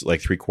first like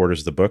 3/4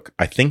 of the book,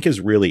 I think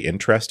is really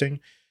interesting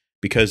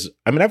because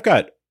I'm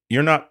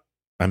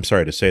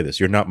sorry to say this,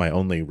 you're not my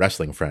only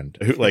wrestling friend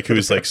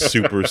who's like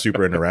super,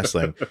 super into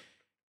wrestling.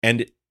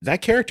 And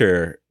that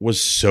character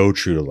was so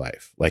true to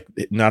life. Like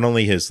not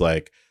only his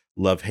like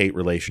love-hate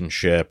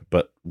relationship,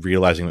 but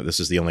realizing that this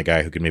is the only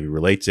guy who can maybe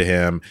relate to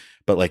him,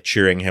 but like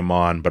cheering him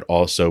on, but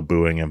also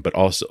booing him, but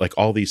also like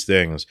all these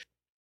things.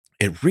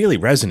 It really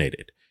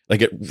resonated.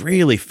 Like it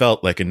really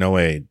felt like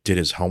Inoue did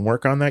his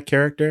homework on that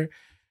character.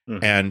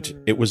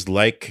 And it was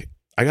like,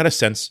 I got a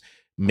sense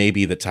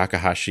maybe that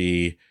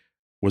Takahashi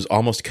was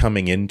almost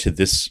coming into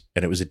this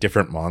and it was a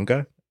different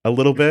manga a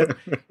little bit.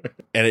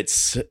 And it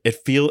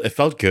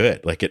felt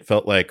good. Like it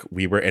felt like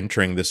we were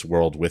entering this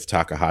world with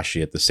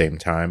Takahashi at the same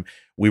time.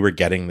 We were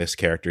getting this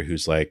character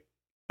who's like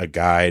a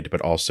guide, but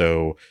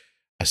also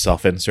a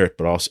self-insert,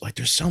 but also like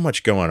there's so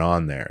much going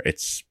on there.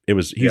 He's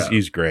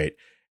great.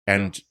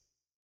 And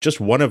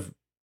just one of,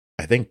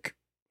 I think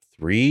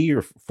 3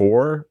 or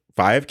 4,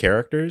 5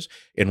 characters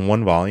in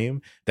one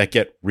volume that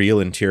get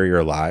real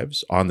interior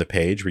lives on the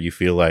page where you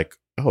feel like,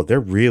 oh, they're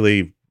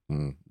really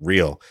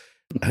real.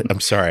 I'm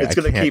sorry. It's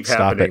going to keep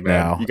happening, man.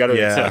 Now. You got to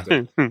accept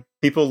it.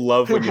 People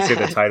love when you say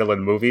the title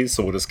in movies,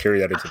 so we'll just carry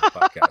that into the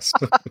podcast.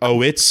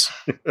 Oh, it's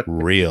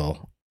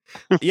real.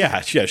 Yeah,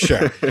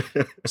 sure.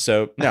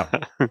 So no,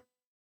 it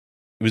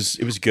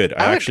was good.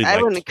 I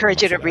would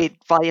encourage you to read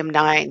volume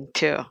 9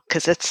 too,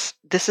 because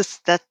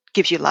that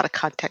gives you a lot of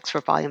context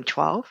for volume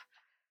 12.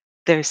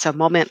 There's a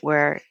moment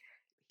where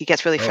he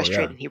gets really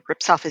frustrated. He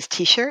rips off his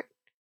t-shirt,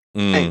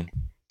 and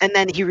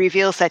then he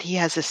reveals that he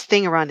has this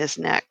thing around his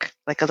neck,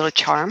 like a little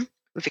charm,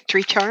 a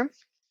victory charm,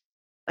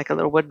 like a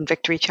little wooden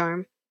victory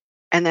charm.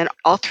 And then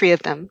all 3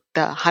 of them,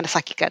 the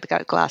Hanasaki guy that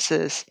got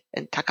glasses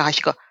and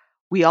Takahashi go,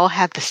 we all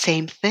have the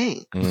same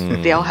thing.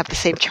 They all have the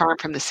same charm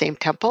from the same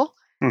temple.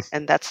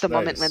 And that's the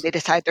moment when they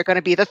decide they're going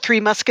to be the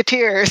 3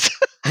 musketeers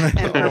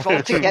and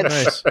revolt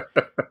against.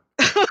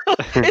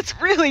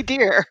 It's really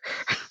dear.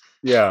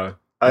 Yeah,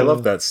 I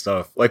love that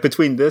stuff. Like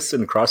between this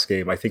and Cross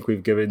Game, I think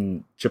we've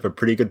given Chip a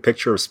pretty good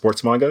picture of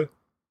sports manga.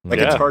 Like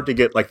it's hard to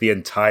get like the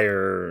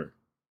entire,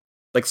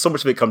 like so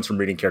much of it comes from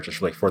reading characters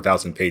for like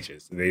 4,000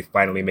 pages. And they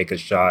finally make a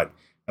shot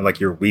and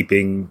like you're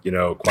weeping,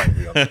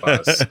 quietly on the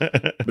bus.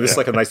 But it's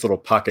like a nice little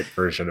pocket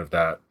version of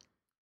that.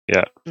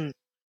 Yeah.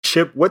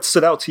 Chip, what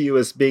stood out to you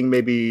as being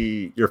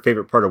maybe your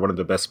favorite part or one of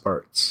the best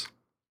parts?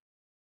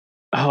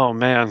 Oh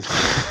man,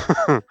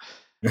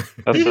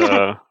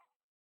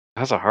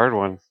 that's a hard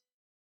one.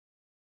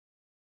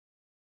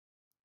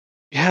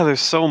 Yeah,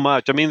 there's so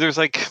much. I mean, there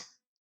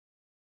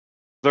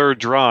are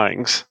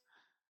drawings,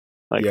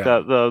 like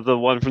the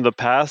one from the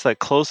past, that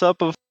close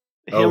up of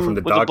him from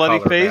the with the bloody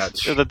face,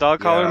 match. Or the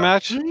dog collar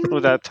match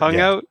with that tongue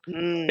out.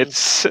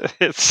 It's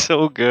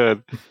so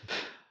good.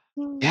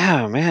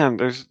 Yeah, man,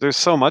 there's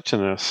so much in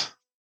this.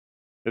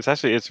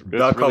 It's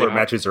dog collar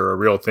matches are a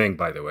real thing,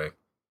 by the way.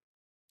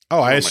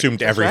 Oh, I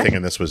assumed everything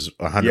in this was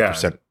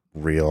 100%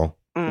 real.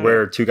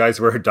 Where 2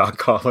 guys wear a dog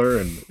collar,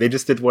 and they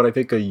just did one I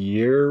think a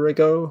year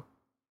ago.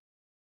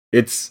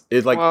 It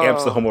like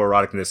amps the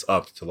homoeroticness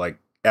up to like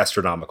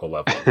astronomical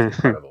level. It's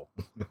incredible.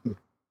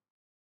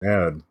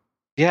 Man.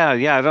 Yeah.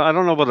 I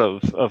don't know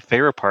about a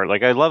favorite part.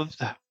 Like I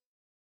loved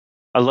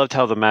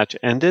how the match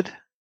ended.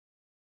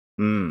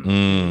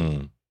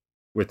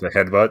 With the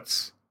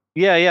headbutts.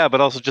 Yeah,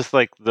 but also just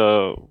like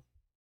the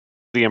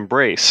the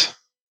embrace.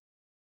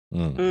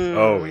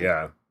 Oh,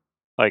 yeah.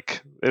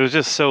 Like, it was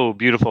just so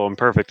beautiful and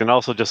perfect. And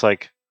also just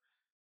like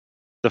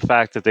the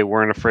fact that they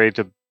weren't afraid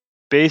to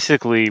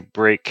basically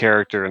break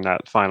character in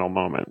that final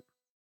moment.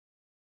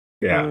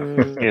 Yeah.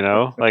 You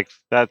know, like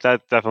that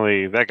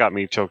definitely, that got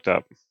me choked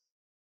up.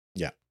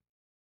 Yeah.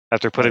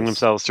 After putting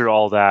themselves through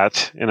all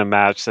that in a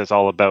match that's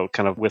all about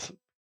kind of with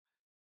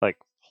like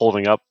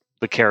holding up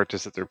the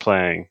characters that they're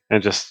playing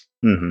and just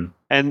and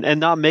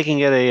not making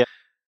it a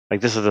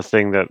like, this is the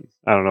thing that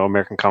I don't know,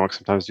 American comics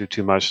sometimes do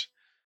too much.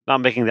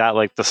 Not making that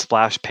like the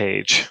splash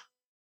page.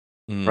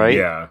 Right?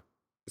 Yeah.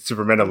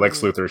 Superman and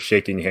Lex Luthor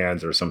shaking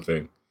hands or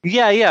something.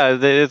 Yeah.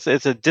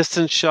 It's a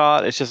distant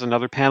shot. It's just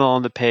another panel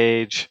on the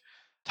page.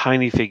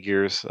 Tiny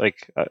figures.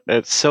 Like,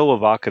 it's so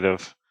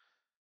evocative.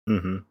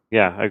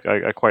 Yeah,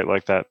 I quite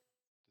like that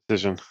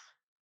decision.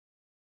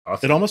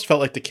 Awesome. It almost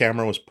felt like the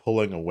camera was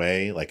pulling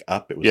away, like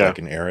up. It was like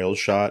an aerial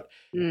shot.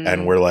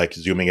 And we're like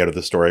zooming out of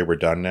the story. We're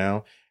done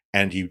now.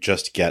 And you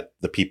just get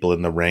the people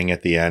in the ring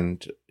at the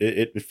end.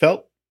 It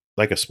felt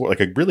like a sport, like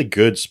a really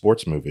good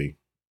sports movie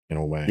in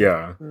a way.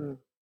 Yeah.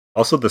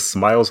 Also, the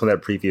smiles on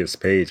that previous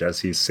page as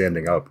he's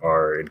standing up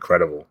are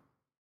incredible.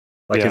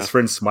 Like his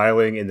friend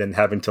smiling and then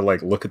having to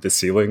like look at the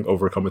ceiling,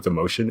 overcome with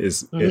emotion,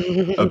 is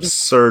an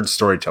absurd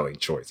storytelling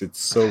choice. It's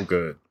so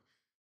good.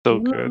 So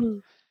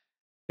good.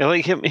 And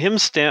like him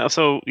stand.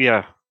 So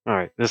yeah. All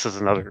right. This is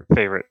another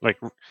favorite. Like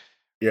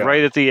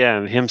right at the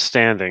end, him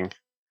standing.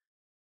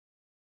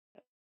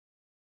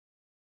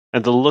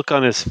 And the look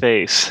on his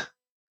face.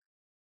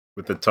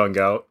 With the tongue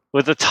out.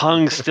 With the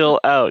tongue still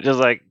out. Just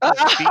like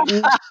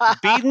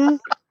beaten.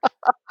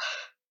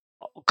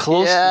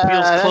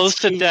 Feels close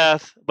to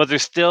death, but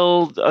there's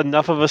still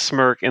enough of a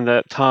smirk in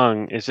that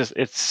tongue.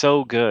 It's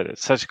so good.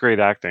 It's such great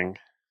acting.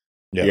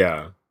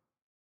 Yeah.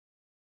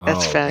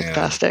 That's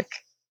fantastic.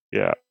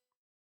 Man. Yeah.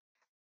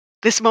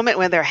 This moment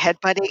when they're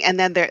headbutting and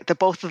then the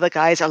both of the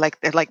guys are like,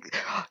 they're like,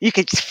 you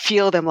could just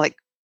feel them like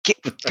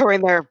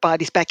throwing their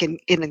bodies back in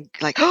and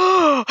like,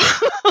 oh,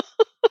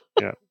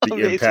 yeah,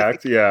 the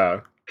impact.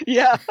 Yeah.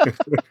 Yeah.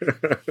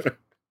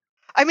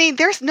 I mean,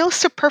 there's no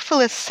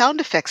superfluous sound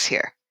effects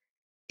here.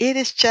 It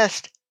is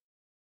just,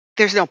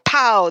 there's no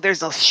pow,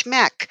 there's no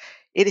schmack.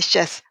 It is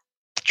just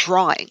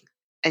drawing,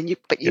 and you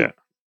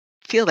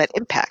feel that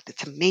impact.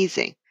 It's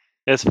amazing.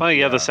 It's funny.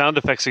 Yeah, the sound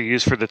effects are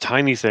used for the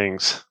tiny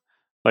things.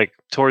 Like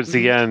towards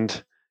the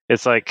end,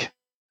 it's like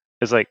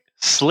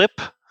slip,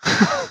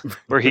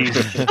 where he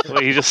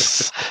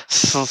just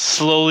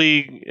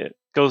slowly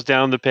goes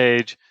down the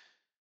page,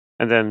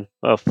 and then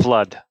a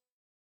flood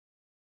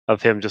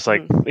of him just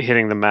like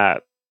hitting the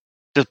mat,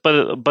 just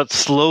but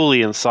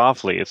slowly and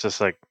softly. It's just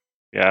like,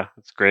 yeah,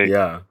 it's great.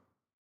 Yeah.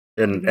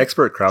 And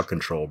expert crowd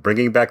control,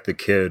 bringing back the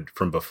kid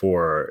from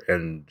before,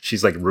 and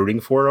she's like rooting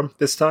for him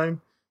this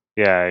time.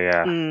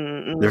 Yeah.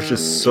 There's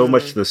just so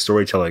much to the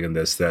storytelling in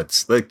this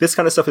that's like, this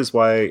kind of stuff is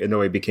why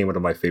Inoue became one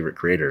of my favorite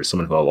creators,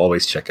 someone who I'll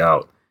always check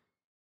out,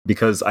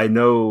 because I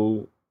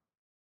know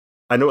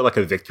what like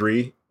a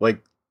victory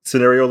like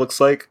scenario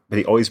looks like, but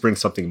he always brings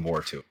something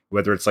more to it.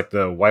 Whether it's like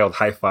the wild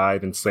high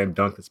five and slam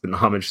dunk that's been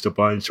homaged a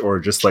bunch, or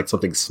just like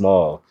something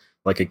small,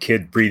 like a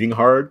kid breathing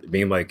hard,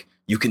 being like,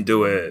 "You can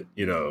do it,"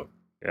 you know.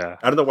 Yeah.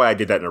 I don't know why I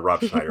did that in a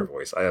Rob Schneider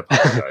voice. I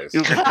apologize.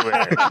 You can do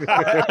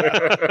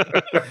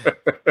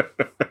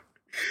it.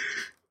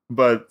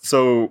 But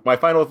so my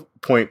final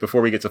point before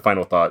we get to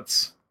final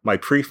thoughts, my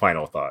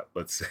pre-final thought,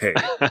 let's say.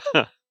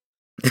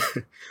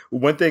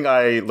 One thing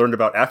I learned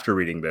about after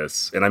reading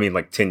this, and I mean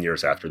like 10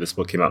 years after, this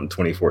book came out in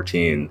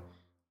 2014,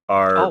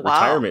 are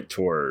retirement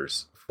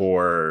tours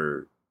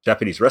for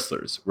Japanese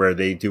wrestlers, where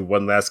they do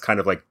one last kind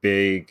of like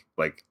big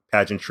like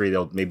pageantry.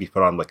 They'll maybe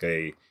put on like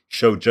a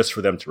show just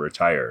for them to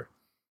retire.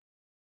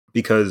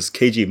 Because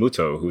Keiji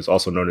Muto, who's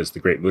also known as the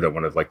Great Muta,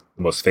 one of like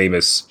the most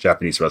famous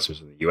Japanese wrestlers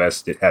in the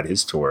US, had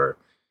his tour.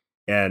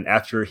 And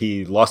after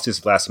he lost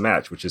his last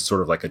match, which is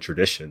sort of like a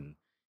tradition,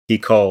 he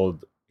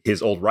called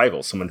his old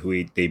rival, someone who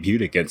he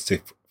debuted against,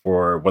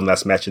 for one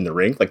last match in the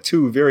ring, like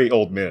two very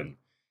old men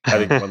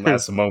having one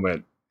last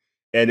moment.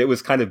 And it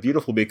was kind of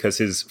beautiful because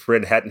his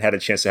friend hadn't had a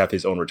chance to have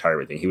his own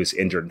retirement thing. He was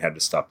injured and had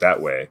to stop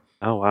that way.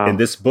 Oh, wow. And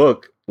this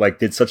book like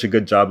did such a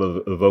good job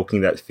of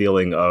evoking that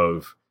feeling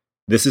of,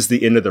 this is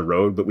the end of the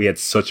road, but we had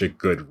such a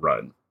good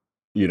run.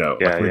 You know,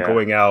 like we're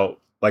going out,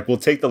 like we'll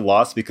take the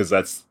loss because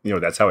that's, you know,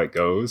 that's how it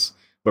goes,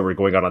 but we're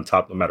going out on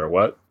top no matter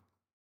what.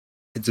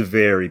 It's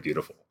very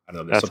beautiful. I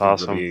know there's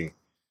something really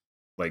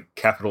like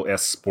capital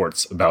S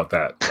sports about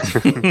that.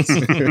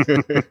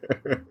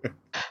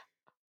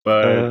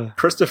 But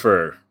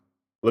Christopher,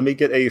 let me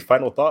get a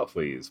final thought,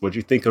 please. What'd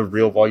you think of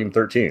Real Volume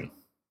 13?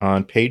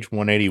 On page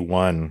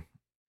 181,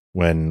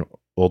 when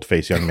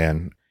old-faced young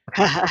man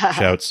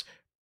shouts,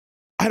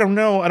 I don't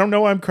know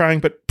why I'm crying,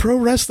 but pro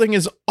wrestling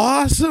is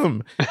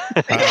awesome.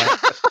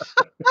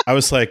 I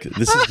was like,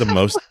 this is the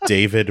most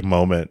David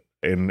moment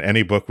in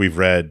any book we've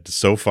read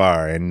so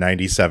far in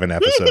 97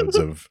 episodes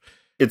of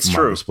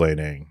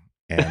explaining.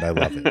 And I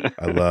love it.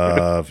 I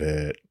love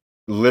it.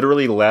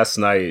 Literally last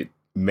night,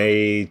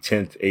 May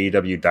 10th,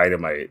 AEW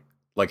Dynamite,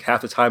 like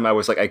half the time I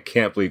was like, I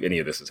can't believe any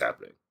of this is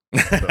happening.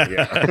 So,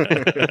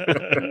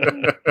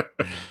 yeah.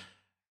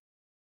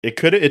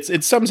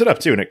 It sums it up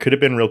too, and it could have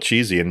been real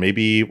cheesy, and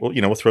maybe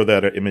we'll throw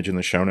that image in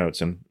the show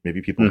notes, and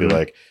maybe people will be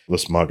like,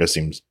 this manga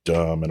seems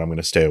dumb and I'm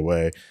gonna stay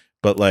away.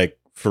 But like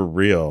for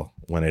real,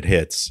 when it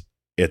hits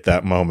at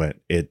that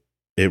moment, it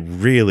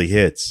really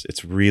hits.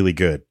 It's really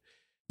good.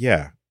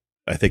 Yeah.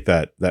 I think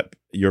that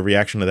your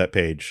reaction to that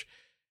page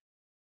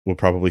will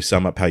probably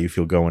sum up how you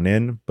feel going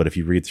in, but if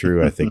you read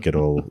through, I think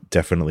it'll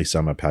definitely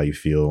sum up how you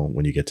feel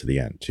when you get to the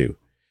end too.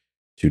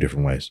 2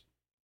 different ways.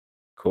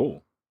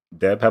 Cool.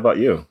 Deb, how about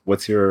you?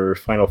 What's your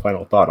final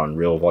thought on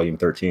Real Volume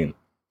 13?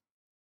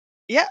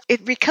 Yeah,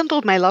 it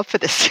rekindled my love for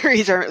the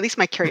series, or at least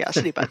my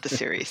curiosity about the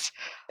series.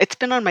 It's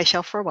been on my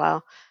shelf for a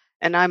while,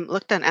 and I'm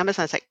looked on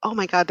Amazon. It's like, oh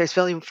my God, there's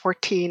volume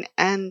 14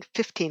 and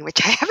 15,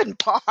 which I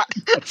haven't bought.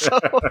 So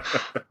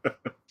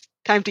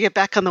time to get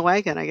back on the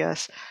wagon, I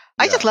guess.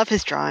 I just love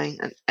his drawing,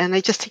 and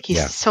I just think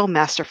he's so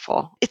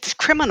masterful. It's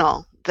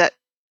criminal that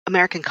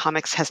American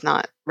comics has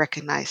not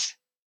recognized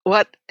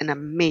what an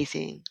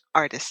amazing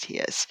artist he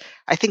is.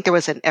 I think there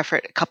was an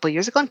effort a couple of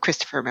years ago, and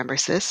Christopher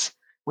remembers this,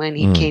 when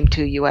he came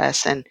to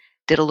US and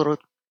did a little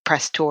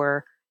press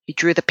tour. He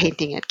drew the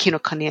painting at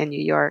Kinokuniya in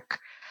New York.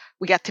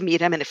 We got to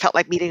meet him, and it felt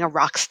like meeting a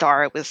rock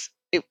star. It was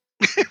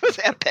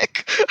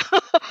epic.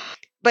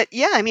 But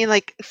yeah, I mean,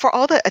 like, for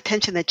all the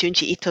attention that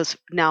Junji Ito's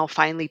now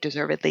finally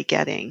deservedly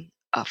getting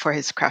for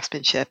his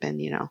craftsmanship, and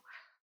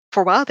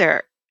for a while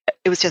there,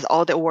 it was just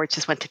all the awards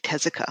just went to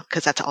Tezuka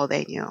because that's all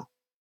they knew.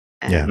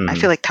 And I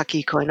feel like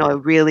Takehiko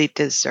Inoue really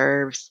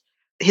deserves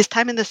his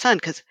time in the sun,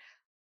 because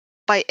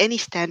by any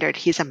standard,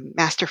 he's a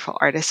masterful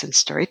artist and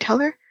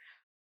storyteller,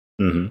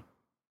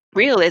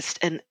 realist,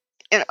 and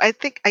I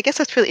guess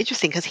that's really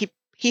interesting because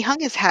he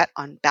hung his hat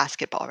on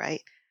basketball,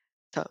 right?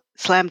 So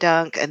slam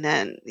dunk, and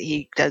then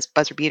he does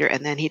buzzer beater,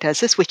 and then he does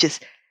this, which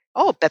is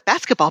but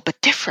basketball, but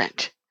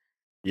different.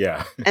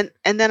 Yeah. And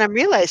then I'm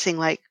realizing,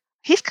 like,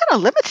 he's kind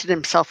of limited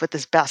himself with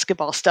this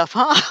basketball stuff,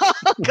 huh?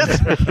 Because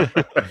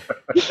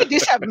he could do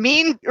some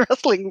mean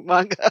wrestling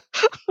manga.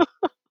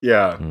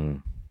 Yeah.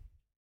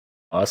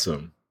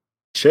 Awesome.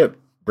 Chip,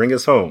 bring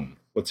us home.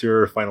 What's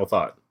your final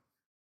thought?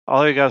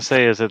 All I gotta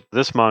say is that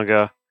this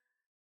manga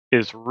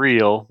is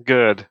real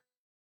good.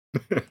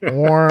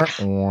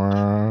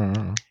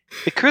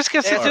 Chris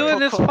gets to do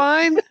it, it's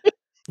fine.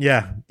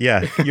 Yeah.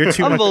 You're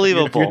too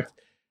unbelievable. Much,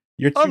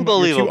 you're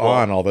too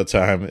on all the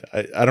time.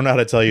 I don't know how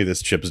to tell you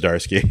this, Chip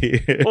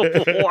Zdarsky.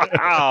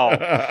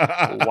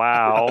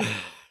 Wow.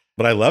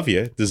 But I love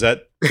you. Does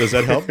that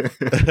help?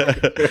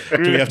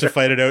 Do we have to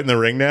fight it out in the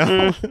ring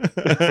now?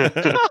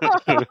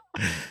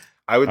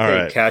 I would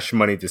pay cash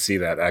money to see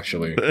that,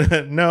 actually.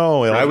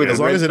 No, as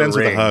long as it ends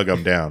with a hug,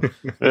 I'm down.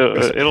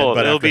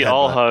 It'll be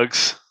all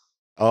hugs.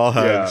 All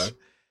hugs.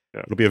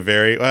 Yeah. It'll be a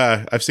very...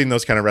 I've seen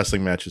those kind of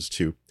wrestling matches,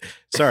 too.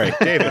 Sorry,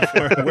 David,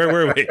 where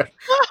were we?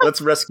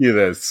 Let's rescue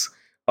this.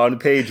 On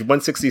page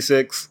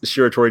 166,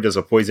 Shiratori does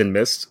a poison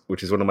mist,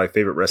 which is one of my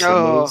favorite wrestling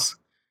moves.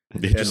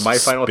 And my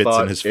final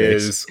thought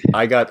is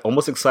I got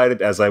almost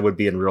excited as I would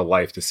be in real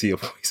life to see a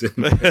poison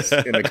mist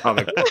in the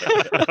comic book.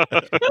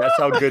 That's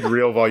how good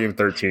Real Volume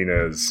 13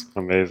 is.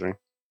 Amazing.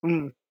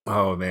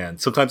 Oh, man.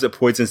 Sometimes it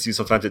poisons you,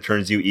 sometimes it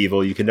turns you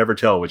evil. You can never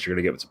tell what you're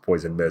going to get with a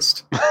poison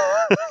mist.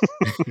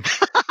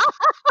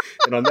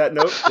 And on that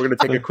note, we're going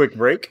to take a quick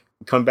break,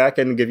 come back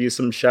and give you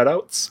some shout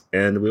outs,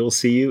 and we'll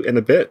see you in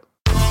a bit.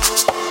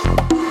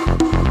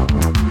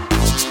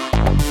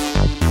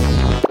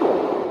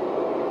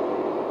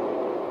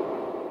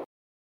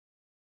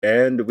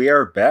 And we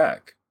are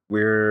back.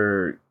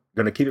 We're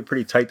going to keep it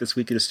pretty tight this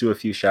week and just do a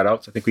few shout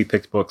outs. I think we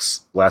picked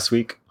books last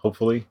week,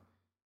 hopefully.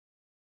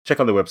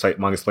 Check on the website,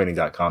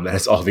 mangasplaining.com. That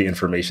has all the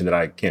information that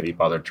I can't be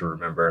bothered to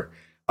remember.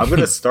 I'm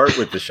going to start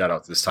with the shout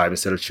outs this time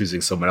instead of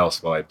choosing someone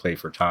else while I play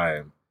for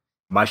time.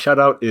 My shout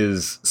out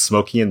is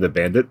Smokey and the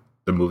Bandit,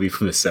 the movie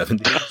from the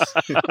 70s.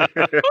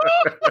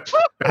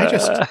 I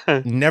just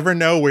never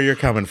know where you're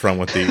coming from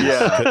with these.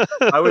 Yeah.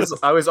 I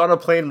was on a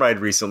plane ride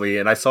recently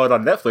and I saw it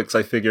on Netflix.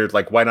 I figured,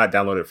 like, why not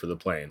download it for the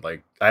plane?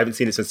 Like, I haven't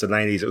seen it since the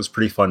 90s. It was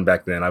pretty fun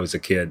back then. I was a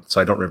kid, so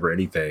I don't remember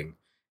anything.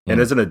 And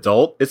as an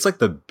adult, it's like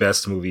the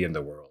best movie in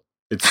the world.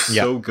 It's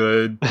so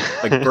good.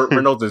 Like, Burt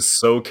Reynolds is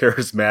so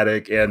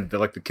charismatic, and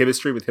the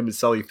chemistry with him and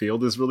Sally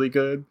Field is really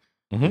good.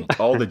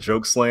 All the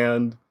jokes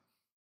land.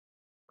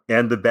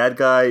 And the bad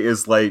guy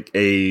is like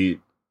a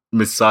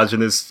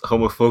misogynist,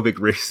 homophobic,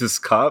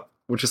 racist cop,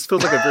 which just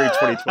feels like a very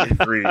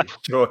 2023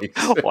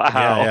 choice.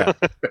 Wow.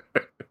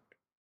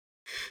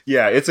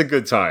 Yeah, it's a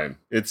good time.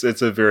 It's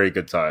a very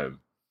good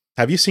time.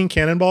 Have you seen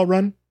Cannonball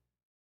Run?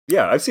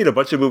 Yeah, I've seen a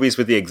bunch of movies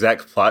with the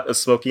exact plot of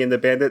Smokey and the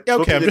Bandit. Yeah,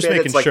 okay, I'm just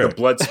making like sure. The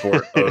blood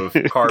sport of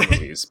car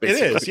movies,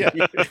 basically. It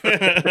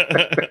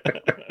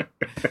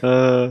is,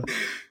 yeah.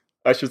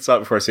 I should stop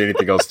before I say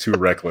anything else too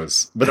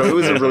reckless. But it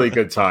was a really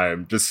good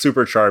time. Just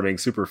super charming,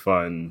 super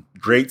fun,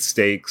 great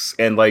stakes,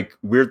 and like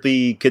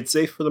weirdly kid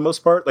safe for the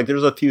most part. Like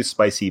there's a few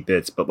spicy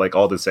bits, but like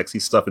all the sexy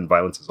stuff and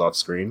violence is off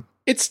screen.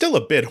 It's still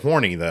a bit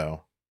horny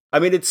though. I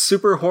mean, it's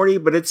super horny,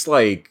 but it's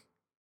like,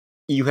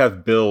 you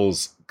have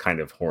Bill's kind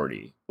of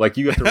horny. Like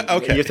you have to,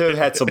 Okay. you have to have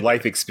had some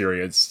life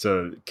experience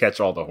to catch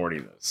all the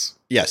horniness.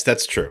 Yes,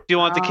 that's true. Do you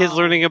want the kids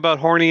learning about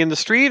horny in the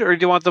street, or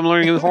do you want them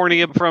learning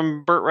horny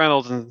from Burt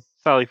Reynolds and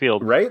Sally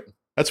Field? Right?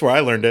 That's where I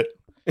learned it.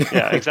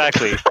 Yeah,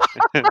 exactly.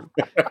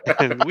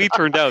 And we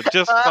turned out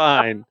just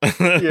fine.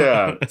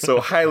 Yeah, so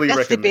highly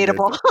That's recommended.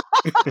 debatable.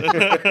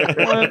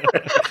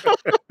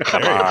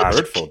 Come Very on.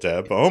 hurtful,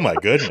 Deb. Oh my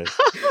goodness.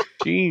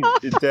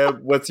 Jeez. Deb,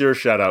 what's your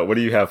shout out? What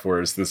do you have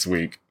for us this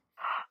week?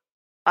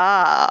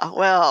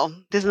 Well,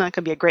 this is not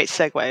going to be a great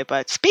segue,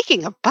 but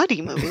speaking of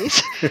buddy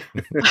movies, I'm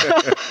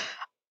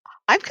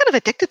kind of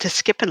addicted to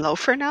Skip and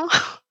Loafer now.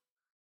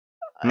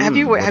 Have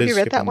you what have is you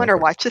read Skip that and one or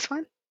Loafer? watched this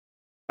one?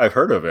 I've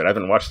heard of it. I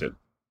haven't watched it.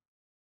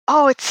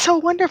 Oh, it's so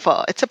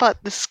wonderful. It's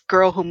about this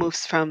girl who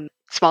moves from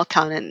small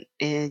town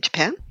in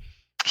Japan.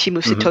 She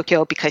moves to Mhm.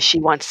 Tokyo because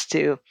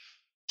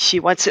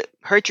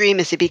her dream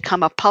is to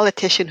become a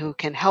politician who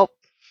can help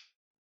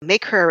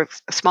make her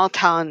small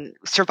town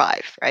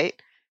survive, right?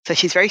 So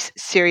she's very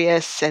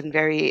serious and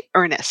very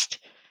earnest.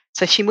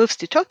 So she moves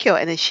to Tokyo,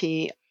 and then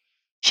she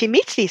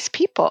meets these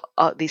people,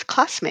 these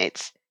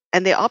classmates,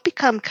 and they all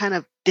become kind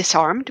of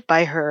disarmed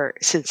by her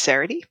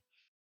sincerity.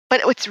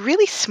 But it's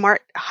really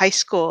smart high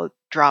school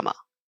drama.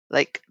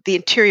 Like the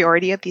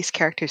interiority of these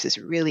characters is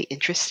really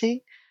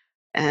interesting.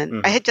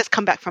 And I had just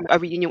come back from a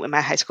reunion with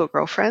my high school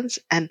girlfriends,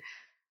 and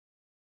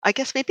I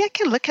guess maybe I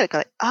can look at it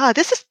like,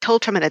 this is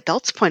told from an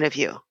adult's point of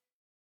view.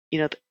 You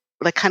know,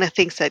 the kind of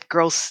things that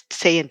girls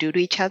say and do to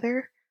each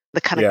other,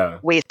 the kind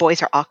of ways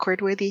boys are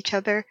awkward with each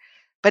other.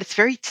 But it's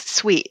very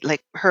sweet.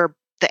 Like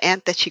the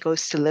aunt that she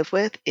goes to live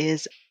with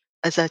is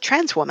a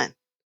trans woman,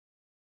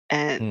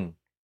 and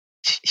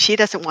she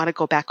doesn't want to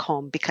go back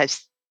home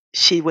because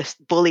she was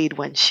bullied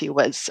when she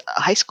was a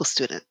high school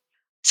student.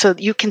 So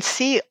you can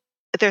see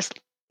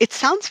it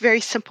sounds very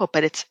simple,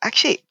 but it's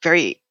actually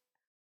very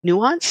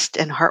nuanced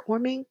and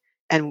heartwarming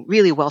and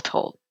really well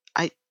told.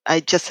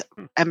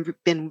 I've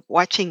been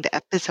watching the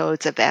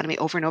episodes of the anime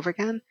over and over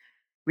again,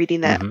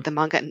 reading the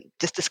manga and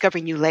just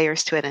discovering new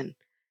layers to it. And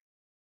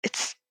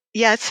it's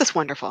just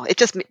wonderful. It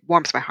just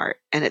warms my heart,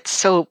 and it's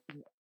so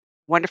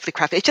wonderfully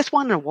crafted. It just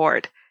won an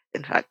award.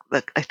 In fact,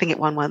 I think it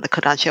won one of the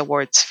Kodansha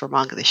Awards for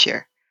manga this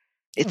year.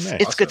 It's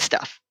nice. it's good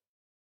stuff.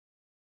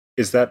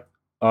 Is that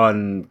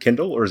on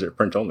Kindle or is it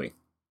print only?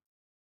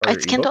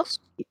 It's Kindle.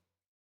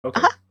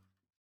 Okay.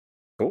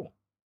 Cool.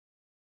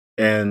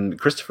 And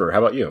Christopher, how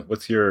about you?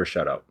 What's your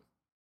shout out?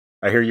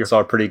 I hear you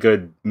saw a pretty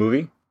good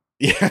movie.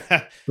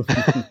 Yeah.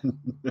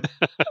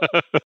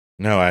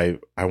 No,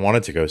 I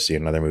wanted to go see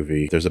another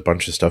movie. There's a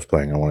bunch of stuff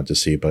playing I wanted to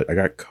see, but I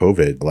got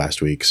COVID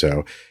last week,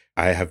 so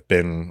I have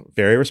been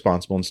very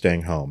responsible in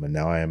staying home, and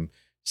now I am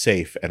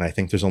safe, and I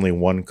think there's only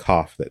one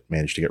cough that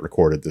managed to get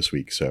recorded this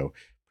week, so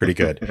pretty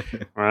good.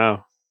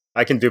 Wow.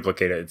 I can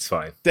duplicate it. It's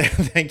fine.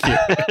 Thank you.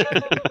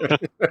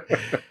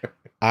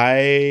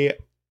 I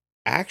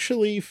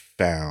actually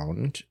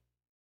found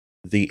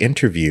the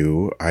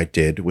interview I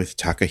did with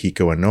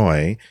Takehiko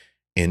Inoue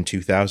in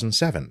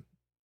 2007.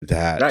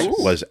 That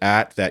was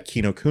at that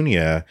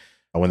Kinokuniya.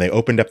 When they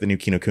opened up the new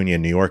Kinokuniya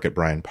in New York at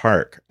Bryant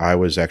Park, I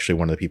was actually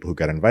one of the people who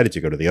got invited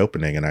to go to the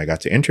opening, and I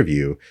got to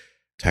interview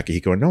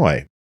Takehiko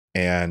Inoue.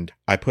 And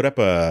I put up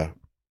a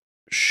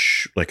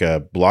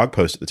blog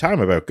post at the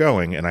time about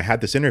going, and I had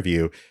this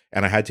interview,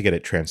 and I had to get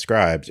it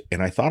transcribed,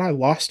 and I thought I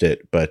lost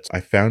it, but I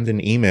found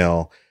an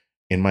email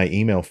in my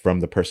email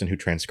from the person who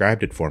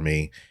transcribed it for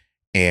me,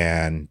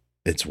 and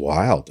it's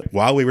wild.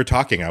 While we were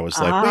talking, I was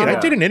like, wait, I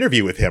did an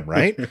interview with him,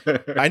 right?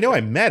 I know I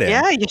met him.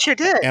 Yeah, you sure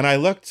did. And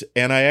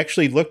I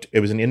actually looked,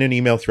 it was in an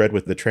email thread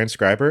with the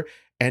transcriber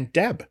and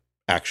Deb,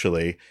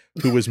 actually,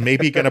 who was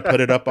maybe going to put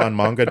it up on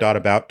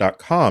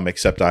manga.about.com,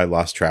 except I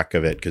lost track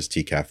of it because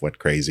TCAF went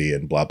crazy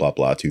and blah, blah,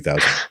 blah.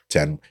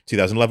 2010,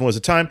 2011 was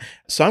the time.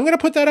 So I'm going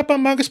to put that up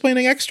on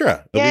Mangasplaining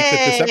Extra the week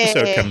that this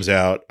episode comes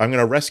out. I'm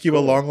going to rescue a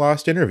long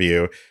lost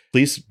interview.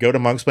 Please go to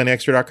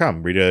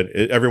mangasplainingextra.com. Read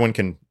it.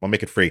 I'll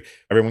make it free.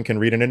 Everyone can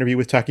read an interview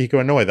with Takehiko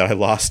Inoue that I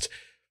lost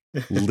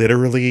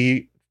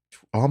literally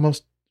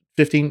almost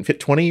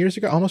 20 years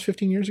ago, almost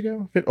 15 years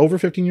ago, over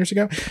 15 years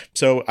ago.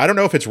 So I don't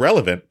know if it's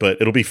relevant, but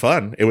it'll be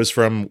fun. It was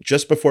from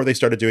just before they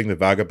started doing the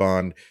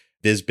Vagabond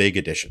Viz Big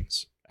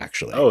editions,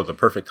 actually. Oh, the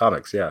Perfect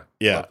Comics. Yeah.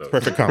 Yeah.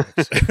 Perfect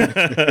Comics.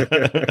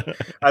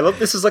 I love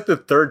this is like the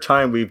third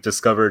time we've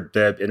discovered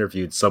Deb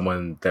interviewed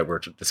someone that we're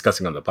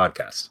discussing on the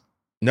podcast.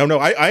 No,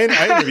 I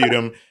interviewed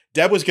him.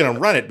 Deb was going to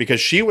run it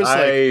because she was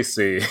I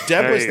see.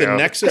 Deb was the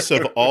nexus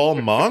of all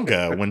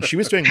manga. When she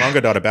was doing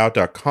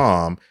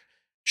manga.about.com,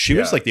 she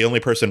was like the only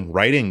person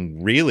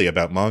writing really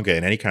about manga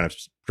in any kind of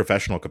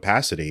professional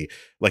capacity.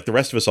 Like the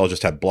rest of us all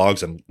just had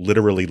blogs and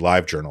literally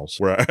live journals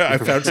where I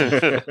found some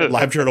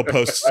live journal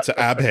posts to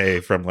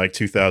Abe from like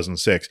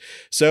 2006.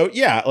 So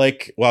yeah,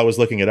 like I was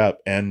looking it up,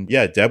 and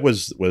yeah, Deb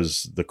was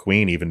the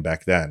queen even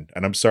back then.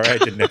 And I'm sorry I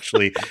didn't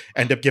actually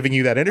end up giving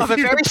you that interview. Of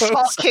a very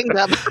small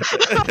kingdom.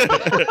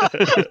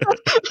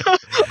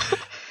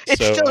 It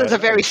still is a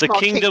very small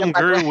kingdom. The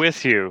kingdom grew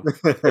with you.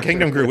 The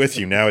kingdom grew with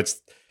you. Now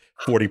it's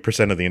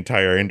 40% of the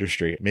entire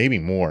industry, maybe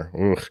more.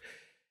 Ugh.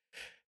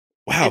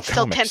 Wow, it's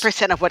still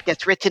 10% of what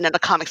gets written in the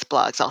comics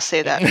blogs. I'll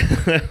say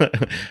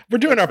that. We're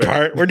doing our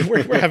part.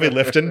 We're heavy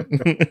lifting.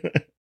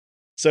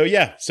 So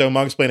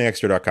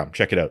mangasplainingextra.com.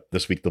 Check it out.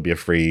 This week there'll be a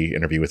free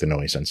interview with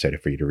Inoue Sensei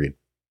for you to read.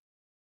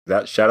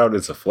 That shout out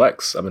is a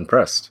flex. I'm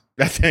impressed.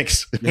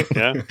 Thanks.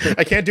 Yeah.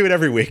 I can't do it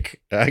every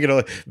week. I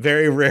get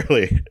very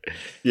rarely.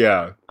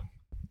 Yeah.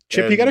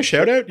 Chip, And you got a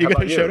shout out? You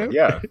got a shout out?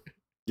 Yeah.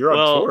 You're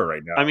on tour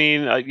right now. I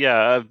mean,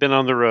 I've been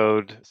on the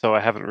road, so I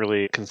haven't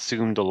really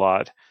consumed a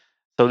lot.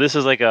 So this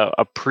is like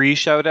a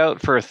pre-shout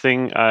out for a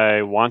thing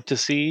I want to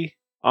see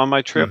on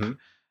my trip,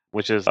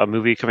 which is a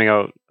movie coming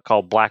out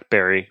called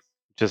Blackberry,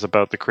 which is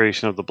about the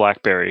creation of the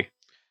BlackBerry,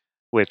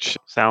 which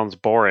sounds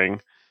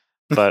boring.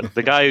 But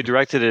the guy who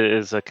directed it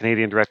is a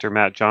Canadian director,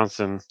 Matt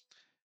Johnson,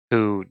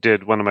 who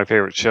did one of my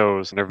favorite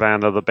shows,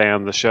 Nirvana, the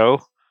band, the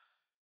show,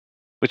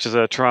 which is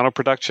a Toronto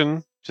production,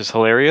 which is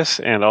hilarious.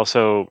 And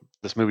also,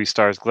 this movie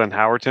stars Glenn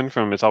Howerton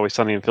from It's Always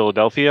Sunny in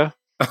Philadelphia,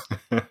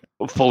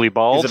 fully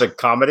bald. Is it a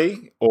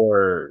comedy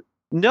or?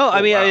 No,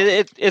 I mean,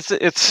 wow.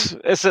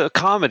 It's a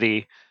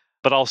comedy,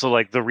 but also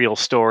like the real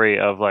story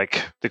of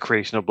like the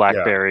creation of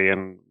BlackBerry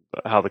and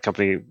how the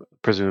company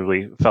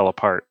presumably fell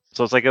apart.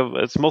 So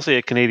it's mostly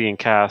a Canadian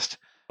cast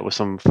with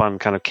some fun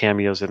kind of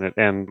cameos in it.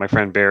 And my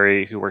friend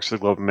Barry, who works for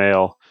the Globe and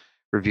Mail,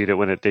 reviewed it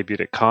when it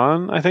debuted at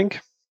Cannes, I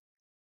think,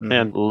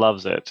 and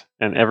loves it.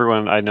 And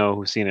everyone I know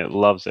who's seen it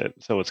loves it.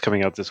 So it's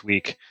coming out this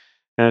week.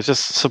 And it's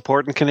just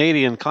supporting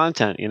Canadian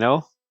content, you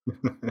know?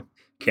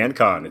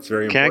 CanCon, it's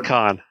very important.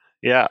 CanCon,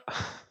 yeah.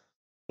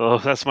 So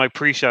that's my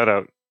pre-shout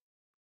out.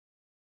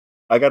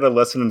 I got a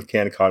lesson in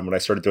CanCon when I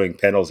started doing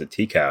panels at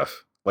TCAF.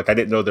 Like, I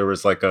didn't know there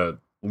was like a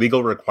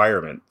legal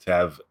requirement to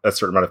have a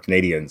certain amount of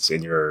Canadians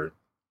in your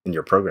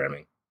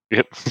programming.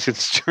 Yep,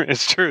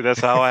 it's true.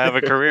 That's how I have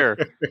a career.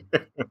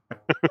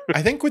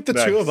 I think with the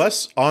two of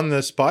us on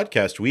this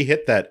podcast, we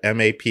hit that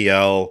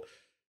MAPL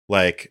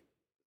like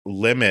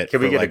limit.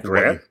 Can we get a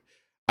grant?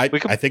 I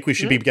think we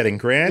should be getting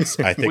grants.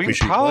 I think we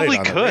should probably play it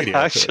on could the radio.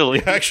 actually.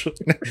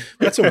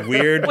 That's a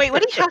weird. Wait,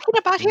 what are you talking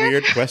about here?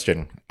 Weird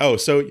question. Oh,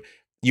 so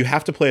you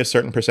have to play a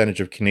certain percentage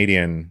of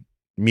Canadian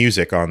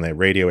music on the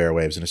radio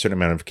airwaves and a certain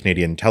amount of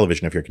Canadian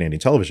television if you're a Canadian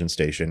television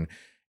station.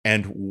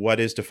 And what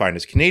is defined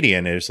as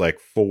Canadian is like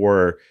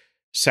 4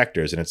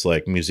 sectors, and it's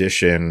like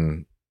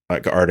musician,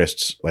 like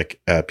artists,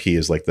 like P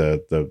is like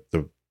the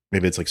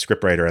maybe it's like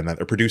scriptwriter and then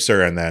a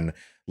producer and then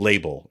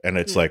label, and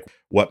it's like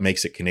what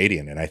makes it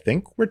Canadian. And I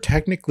think we're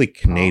technically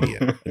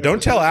Canadian.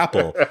 Don't tell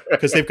Apple,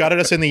 because they've got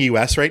us in the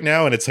US right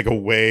now, and it's like a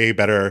way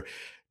better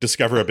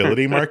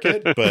discoverability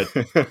market. But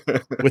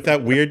with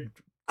that weird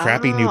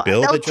crappy new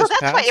bill that just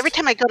that's passed, why every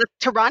time I go to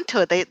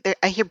Toronto,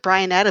 I hear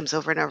Bryan Adams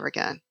over and over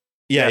again.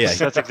 Yeah,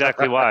 that's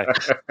exactly why.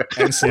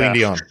 And Celine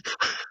Dion.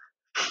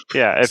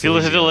 Yeah, if you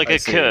listen to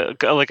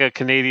like a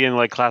Canadian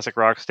like classic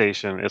rock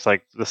station, it's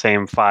like the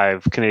same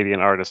 5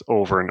 Canadian artists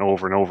over and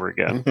over and over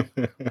again.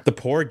 The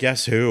poor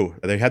Guess Who,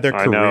 they had their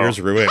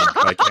careers ruined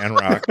by Can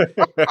Rock.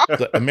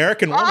 The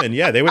American Woman,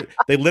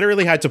 they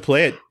literally had to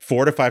play it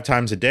 4 to 5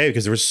 times a day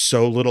because there was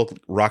so little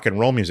rock and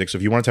roll music. So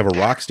if you wanted to have a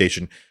rock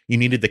station, you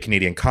needed the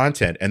Canadian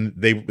content, and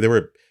they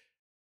were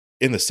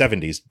in the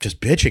 70s just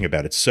bitching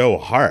about it so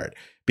hard.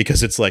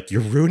 Because it's like,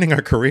 you're ruining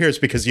our careers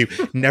because you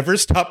never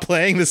stop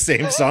playing the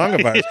same song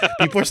of ours.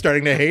 People are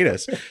starting to hate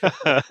us.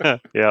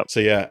 Yeah.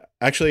 So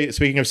actually,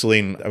 speaking of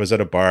Celine, I was at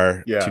a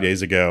bar 2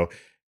 days ago,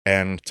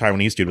 and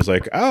Taiwanese dude was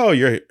like, "Oh,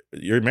 you're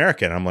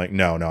American." I'm like,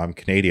 "No, I'm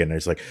Canadian." And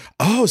he's like,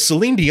 "Oh,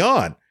 Celine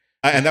Dion."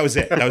 And that was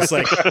it. That was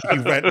like, he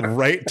went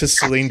right to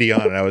Celine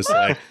Dion. And I was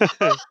like,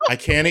 I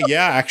can't.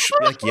 Yeah,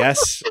 actually, like,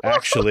 yes,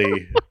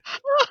 actually.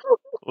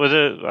 Was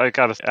it? I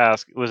gotta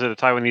ask. Was it a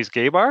Taiwanese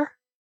gay bar?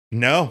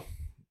 No.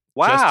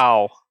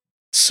 Wow.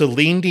 Just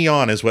Celine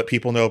Dion is what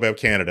people know about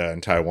Canada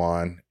and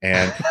Taiwan.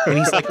 And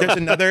he's like, there's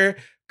another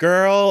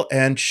girl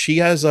and she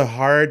has a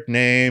hard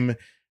name.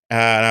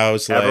 And I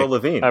was Avril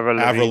like,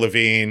 Lavigne.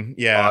 Lavigne.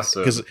 Yeah.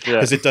 Awesome.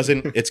 Because it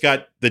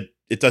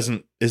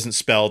isn't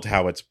spelled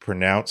how it's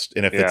pronounced.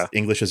 And if it's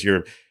English as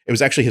it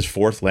was actually his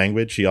 4th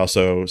language. He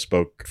also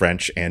spoke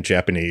French and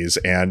Japanese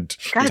and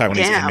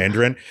Taiwanese and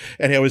Mandarin.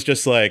 And it was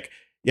just like,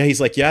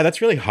 he's like, that's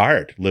really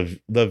hard.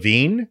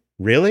 Lavigne?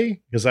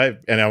 Really? Because I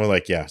was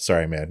like,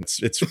 sorry, man.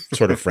 It's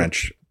sort of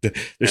French.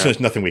 There's just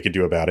nothing we could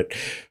do about it.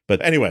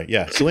 But anyway,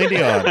 Celine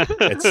Dion.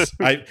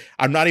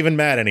 I'm not even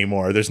mad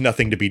anymore. There's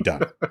nothing to be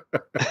done.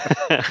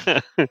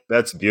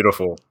 That's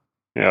beautiful.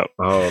 Yeah.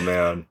 Oh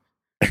man.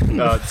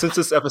 Since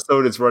this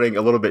episode is running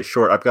a little bit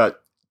short, I've got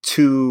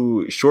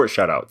 2 short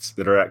shout outs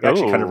that are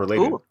actually kind of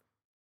related. Ooh.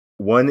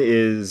 One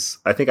is,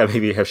 I think I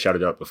maybe have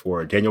shouted out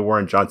before, Daniel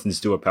Warren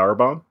Johnson's Do a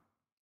Powerbomb,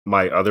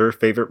 my other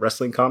favorite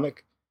wrestling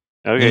comic.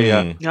 Okay,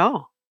 yeah.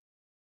 No.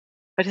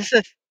 What is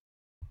this?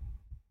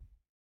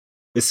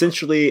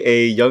 Essentially,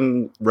 a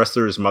young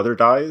wrestler's mother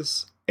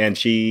dies, and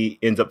she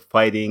ends up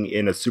fighting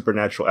in a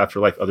supernatural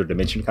afterlife, other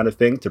dimension kind of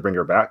thing to bring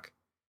her back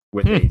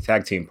with a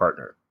tag team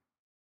partner.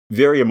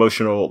 Very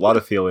emotional, a lot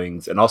of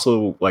feelings, and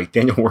also, like,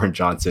 Daniel Warren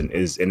Johnson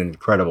is an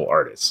incredible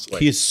artist.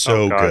 Like, he's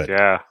so good.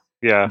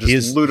 Yeah.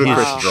 Just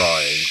ludicrous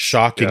drawings.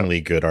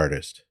 Shockingly good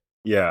artist.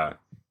 Yeah.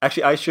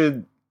 Actually, I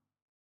should.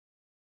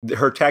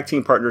 Her tag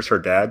team partner's her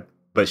dad,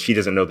 but she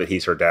doesn't know that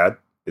he's her dad.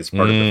 It's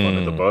part of the fun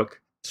of the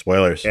book.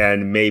 Spoilers.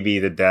 And maybe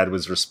the dad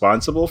was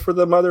responsible for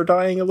the mother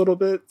dying a little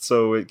bit,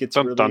 so it gets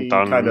really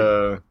kind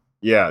of...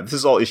 Yeah, this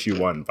is all issue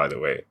 1, by the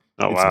way.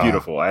 It's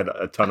beautiful. I had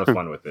a ton of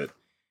fun with it.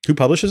 Who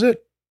publishes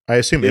it? I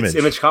assume It's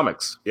Image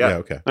Comics. Yeah,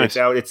 okay. Nice. It's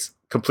out. It's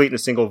complete in a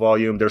single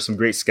volume. There's some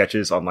great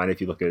sketches online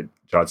if you look at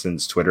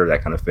Johnson's Twitter,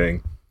 that kind of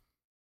thing.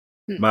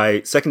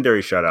 My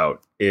secondary shout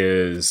out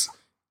is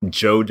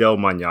Joe del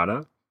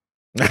Mañana,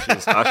 which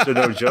is Hasta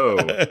no Joe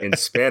in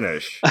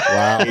Spanish.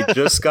 Wow. It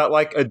just got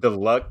like a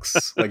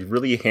deluxe, like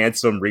really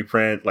handsome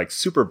reprint, like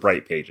super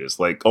bright pages,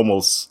 like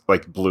almost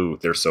like blue.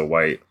 They're so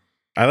white.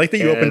 I like that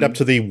you opened up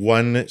to the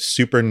one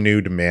super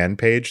nude man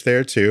page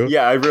there too.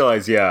 Yeah, I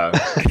realized. Yeah,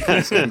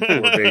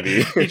 poor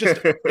baby.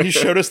 You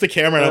showed us the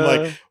camera, and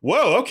I'm like,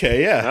 "Whoa,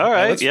 okay, yeah, all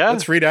right,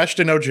 let's read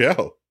Ashton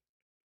Joe."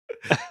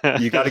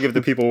 You got to give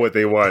the people what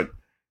they want.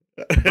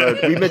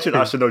 But we mentioned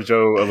Ashton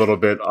Joe a little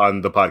bit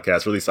on the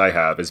podcast, or at least I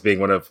have, as being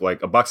one of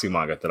like a boxing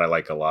manga that I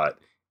like a lot.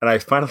 And I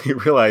finally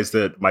realized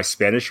that my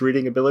Spanish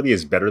reading ability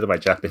is better than my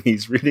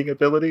Japanese reading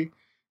ability.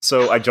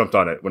 So I jumped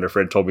on it when a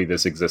friend told me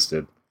this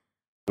existed.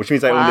 Which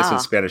means I own this in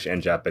Spanish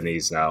and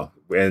Japanese now.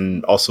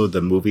 And also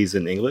the movies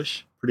in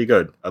English. Pretty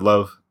good. I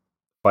love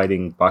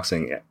fighting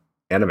boxing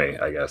anime,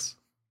 I guess.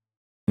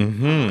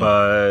 Mm-hmm.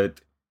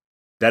 But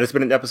that has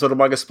been an episode of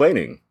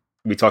Manga-splaining.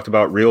 We talked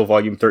about Real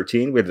Volume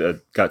 13. We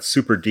got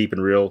super deep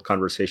and real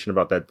conversation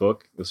about that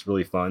book. It was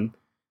really fun.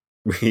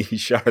 We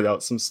shouted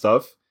out some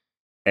stuff.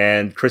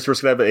 And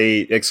Christopher's going to have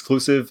an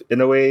exclusive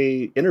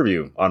Inoue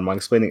interview on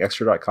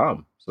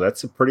mangasplainingextra.com. So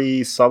that's a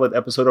pretty solid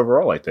episode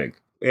overall, I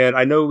think. And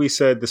I know we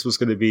said this was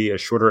going to be a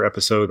shorter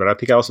episode, but I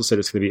think I also said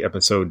it's going to be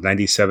episode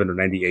 97 or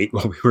 98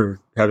 while we were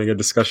having a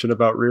discussion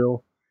about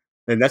Real.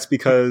 And that's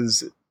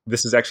because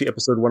this is actually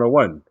episode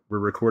 101. We're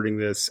recording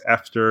this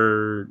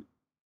after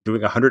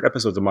doing 100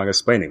 episodes of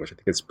Manga-splaining, which I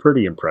think is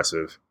pretty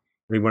impressive.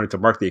 We wanted to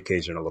mark the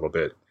occasion a little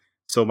bit.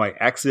 So my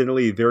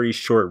accidentally very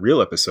short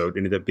Real episode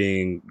ended up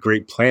being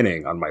great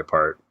planning on my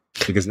part,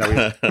 because now we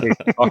have to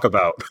talk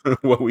about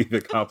what we've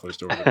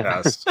accomplished over the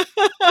past,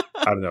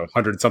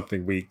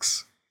 100-something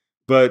weeks.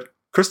 But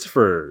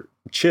Christopher,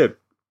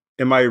 Chip,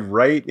 am I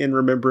right in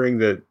remembering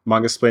that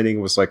Manga-splaining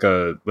was like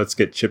a let's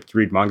get Chip to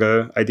read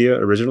manga idea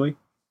originally?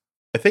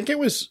 I think it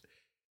was,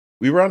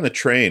 we were on the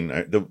train.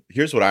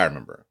 Here's what I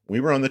remember. We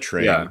were on the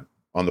train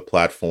on the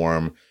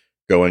platform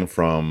going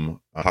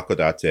from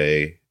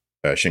Hakodate,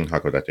 Shin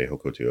Hakodate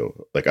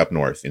Hokuto, like up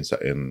north in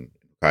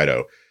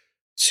Hokkaido,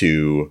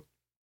 to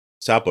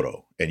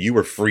Sapporo. And you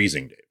were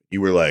freezing, Dave. You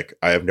were like,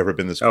 I have never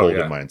been this cold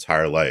in my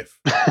entire life.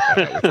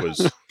 Which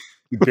was...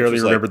 You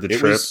barely remember the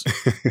trip.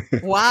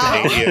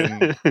 Wow.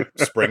 Canadian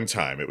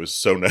springtime. It was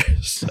so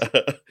nice.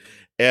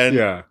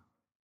 And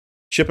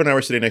Chip and I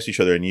were sitting next to each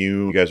other, and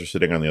you guys were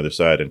sitting on the other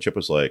side, and Chip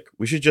was like,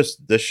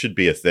 this should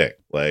be a thing.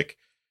 Like,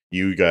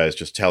 you guys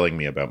just telling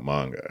me about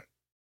manga.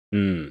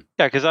 Yeah,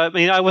 because I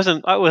mean, I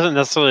wasn't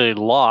necessarily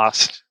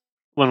lost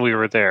when we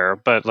were there,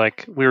 but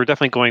like we were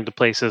definitely going to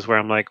places where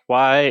I'm like,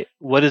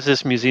 what is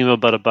this museum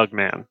about a bug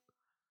man?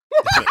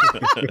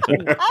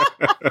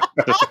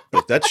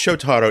 That's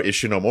Shotaro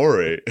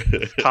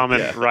Ishinomori.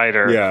 Comment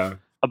writer. Yeah.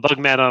 A bug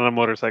man on a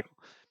motorcycle.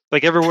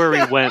 Like everywhere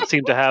we went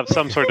seemed to have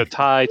some sort of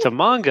tie to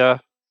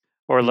manga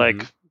or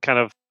like kind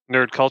of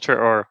nerd culture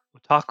or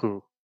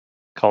otaku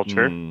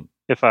culture,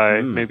 if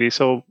I may be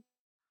so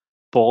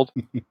bold.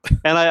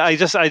 And I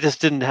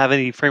just didn't have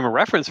any frame of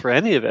reference for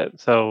any of it.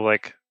 So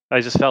like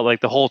I just felt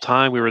like the whole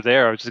time we were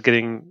there, I was just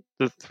getting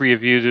the three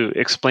of you to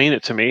explain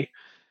it to me.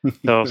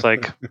 So I was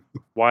like,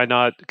 why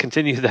not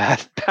continue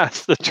that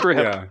past the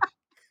trip?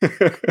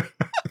 Yeah.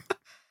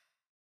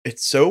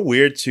 It's so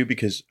weird too,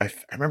 because I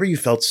remember you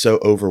felt so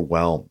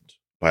overwhelmed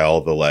by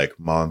all the like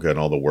manga and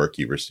all the work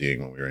you were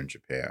seeing when we were in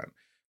Japan.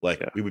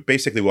 Like we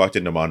basically walked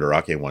into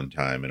Mandarake one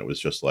time and it was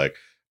just like,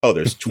 oh,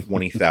 there's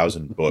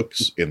 20,000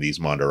 books in these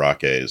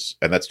Mandarakes,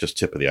 and that's just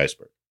tip of the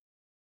iceberg.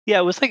 Yeah,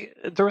 it was like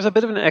there was a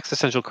bit of an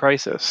existential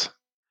crisis,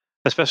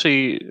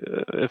 especially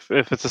if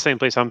it's the same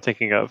place I'm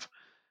thinking of,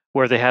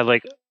 where they had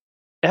like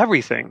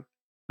everything,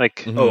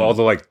 like all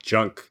the like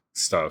junk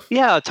stuff.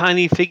 Yeah,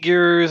 tiny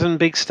figures and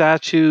big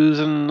statues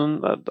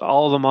and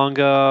all the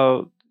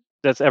manga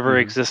that's ever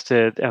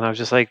existed, and I was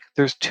just like,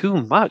 there's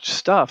too much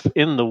stuff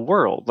in the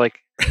world. Like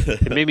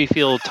it made me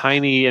feel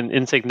tiny and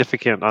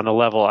insignificant on a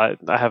level I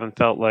haven't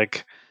felt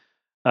like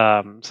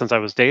since I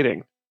was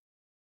dating.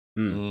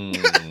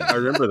 I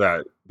remember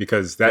that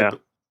because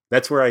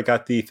that's where I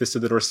got the Fist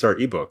of the North Star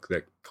ebook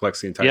that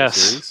collects the entire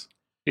series.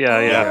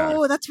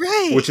 Oh, that's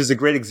right. Which is a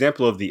great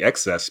example of the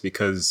excess,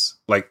 because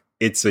like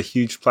it's a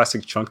huge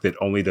plastic chunk that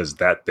only does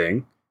that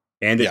thing,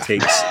 and it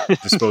takes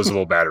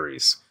disposable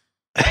batteries.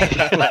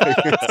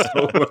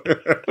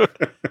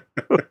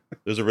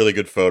 There's a really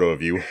good photo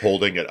of you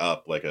holding it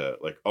up like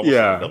almost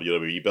like a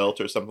WWE belt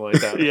or something like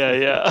that.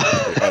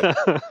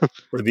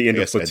 Or the end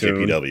of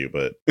Platoon. JPW,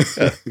 but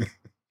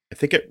I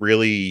think it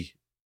really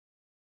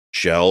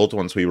gelled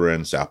once we were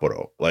in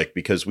Sapporo, like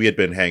because we had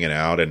been hanging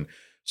out and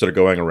sort of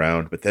going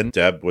around. But then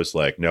Deb was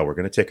like, no, we're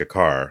going to take a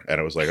car. And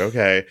I was like,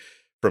 okay,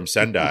 from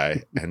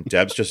Sendai. And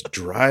Deb's just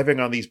driving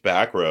on these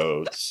back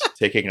roads,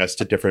 taking us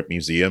to different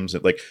museums.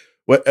 And like,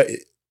 what I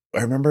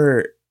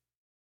remember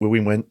when we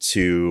went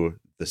to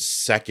the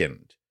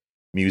second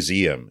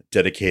museum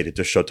dedicated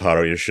to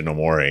Shotaro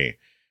Yoshinomori,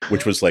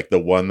 which was like the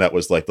one that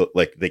was like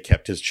they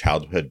kept his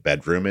childhood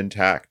bedroom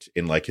intact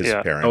in like his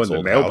parents' the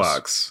old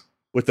mailbox. house.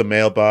 With the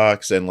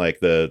mailbox and like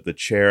the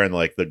chair and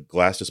like the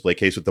glass display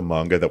case with the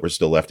manga that were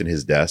still left in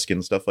his desk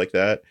and stuff like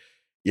that.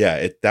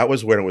 Yeah, that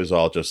was when it was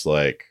all just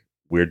like,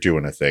 we're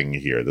doing a thing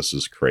here. This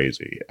is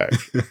crazy.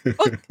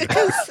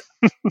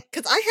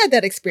 Because I had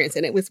that experience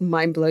and it was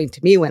mind blowing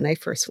to me when I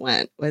first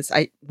went.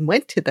 I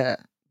went to the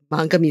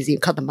manga museum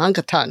called the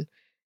Mangaton,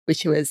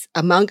 which was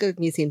a manga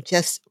museum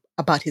just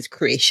about his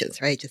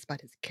creations, right? Just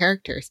about his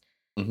characters.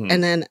 Mm-hmm.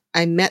 And then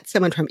I met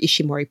someone from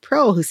Ishimori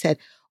Pro who said,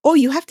 "Oh,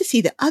 you have to see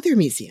the other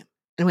museum."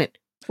 And I went,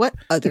 "What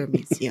other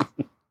museum?"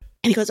 And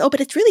he goes, "Oh, but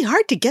it's really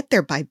hard to get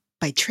there by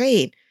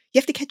train. You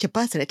have to catch a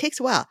bus and it takes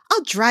a while.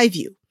 I'll drive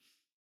you."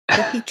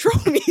 So he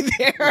drove me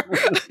there.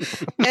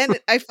 And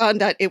I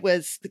found out it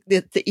was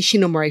the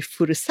Ishinomori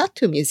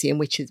Furusato Museum,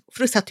 which is,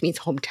 Furusato means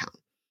hometown.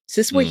 So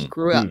this is where he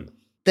grew up.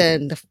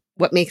 Then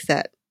what makes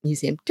that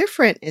museum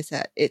different is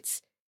that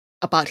it's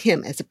about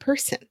him as a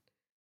person.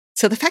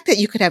 So the fact that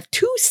you could have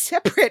two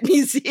separate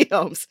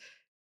museums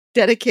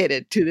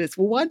dedicated to this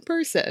one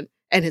person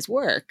and his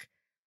work,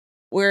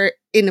 where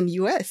in the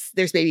US,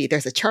 there's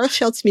a Charles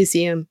Schultz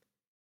Museum,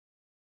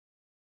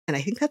 and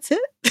I think that's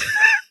it.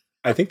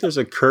 I think there's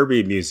a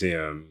Kirby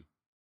museum.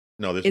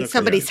 No, there's in no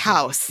somebody's Kirby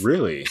museum. house.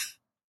 Really?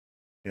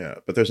 Yeah,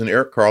 but there's an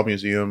Eric Carle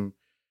museum,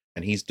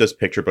 and he does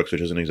picture books, which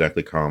isn't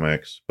exactly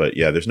comics. But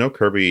yeah, there's no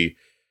Kirby.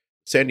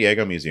 San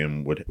Diego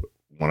Museum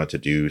wanted to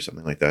do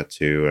something like that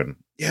too, and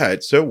yeah,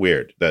 it's so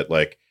weird that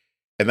like,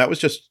 and that was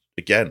just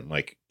again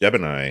like Deb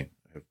and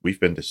we've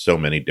been to so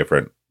many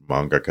different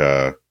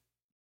mangaka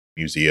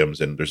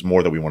museums, and there's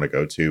more that we want to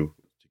go to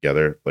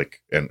together,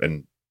 like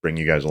and bring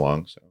you guys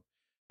along. So it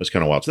was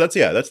kind of wild. So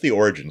that's the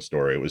origin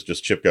story. It was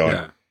just Chip going.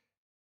 Yeah.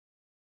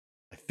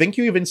 I think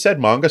you even said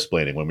manga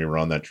splaining when we were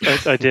on that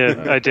trip. I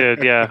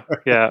did. Yeah.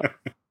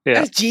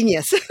 That's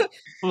genius.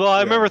 Well,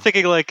 I remember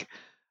thinking like,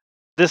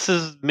 this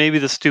is maybe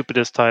the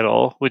stupidest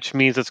title, which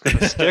means it's going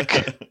to stick.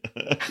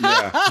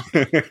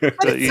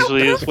 That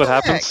usually is what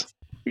happens.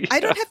 Yeah. I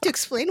don't have to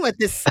explain what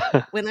this.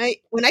 When I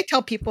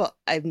tell people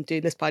I'm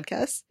doing this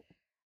podcast,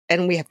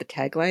 and we have the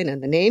tagline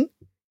and the name,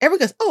 everyone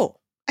goes, "Oh,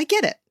 I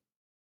get it."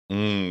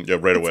 Yeah,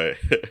 right away.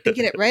 They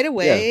get it right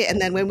away. And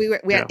then when we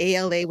at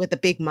ALA with the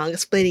big manga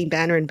splaining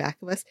banner in back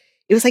of us,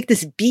 it was like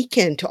this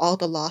beacon to all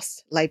the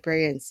lost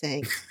librarians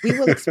saying, "We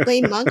will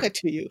explain manga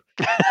to you."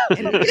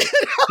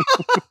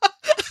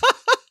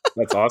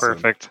 That's awesome.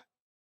 Perfect.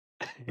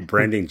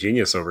 Branding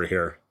genius over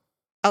here.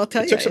 I'll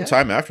tell you. It took some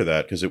time after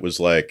that because it was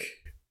like,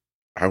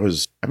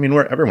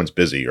 everyone's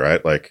busy,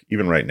 right? Like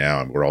even right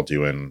now, we're all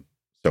doing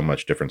so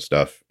much different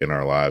stuff in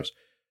our lives.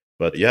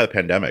 But yeah, the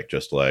pandemic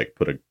just like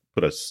put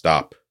a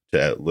stop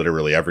to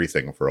literally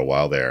everything for a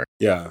while there.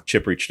 Yeah.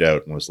 Chip reached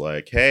out and was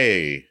like,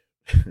 "Hey,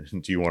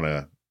 do you want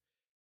to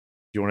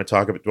do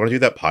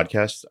that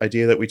podcast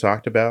idea that we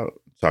talked about?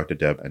 Talk to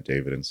Deb and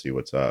David and see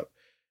what's up."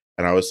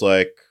 And I was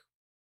like,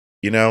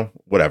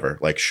 whatever.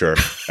 Like, sure,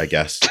 I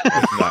guess.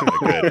 not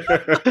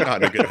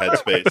in a good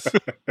headspace.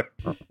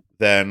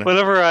 Then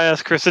whenever I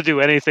ask Chris to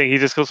do anything, he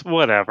just goes,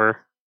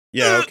 "Whatever."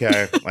 Yeah,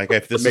 okay. Like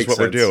if this is what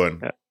we're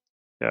doing.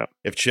 Yeah.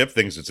 If Chip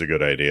thinks it's a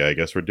good idea, I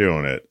guess we're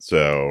doing it.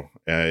 So,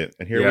 and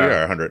here we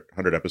are,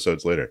 100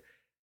 episodes later.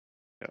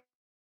 Yeah.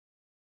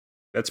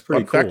 That's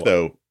pretty cool. Fun fact,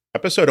 though,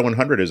 episode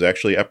 100 is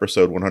actually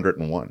episode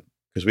 101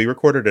 because we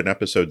recorded an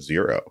episode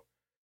 0,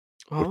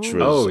 which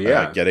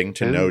was getting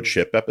to know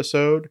Chip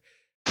episode.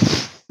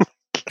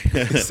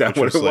 Is that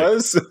what it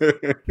was?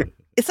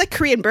 It's like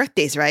Korean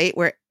birthdays, right?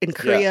 Where in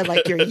Korea,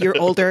 like you're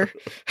older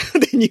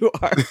than you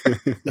are.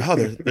 Oh,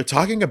 they're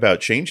talking about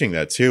changing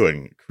that too,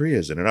 and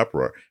Korea's in an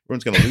uproar.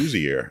 Everyone's going to lose a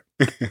year.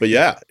 But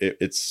yeah,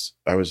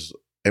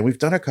 and we've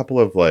done a couple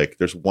of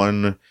there's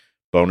one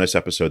bonus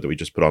episode that we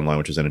just put online,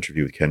 which is an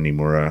interview with Ken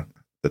Nimura.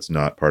 That's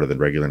not part of the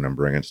regular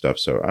numbering and stuff.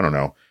 So I don't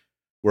know.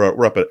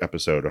 We're up at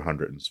episode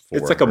 104.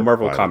 It's like a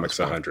Marvel Comics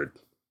 100.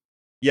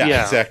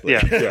 Yeah, exactly.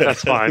 Yeah,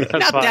 that's fine.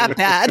 That's Not fine. that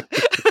bad.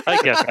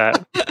 I get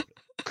that.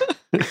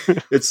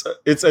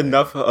 It's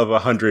enough of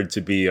 100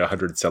 to be a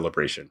 100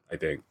 celebration, I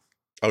think.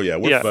 Oh yeah,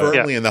 we're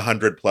firmly in the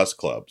 100+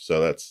 club,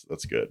 so that's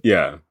good.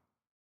 Yeah.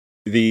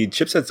 The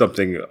Chip said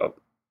something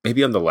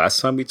maybe on the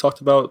last time we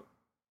talked about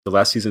the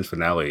last season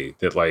finale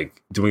that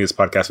doing this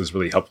podcast was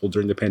really helpful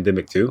during the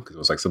pandemic too, because it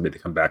was something to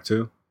come back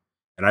to.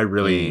 And I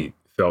really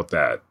felt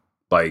that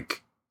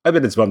I've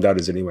been as bummed out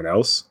as anyone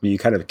else, but you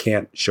kind of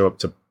can't show up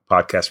to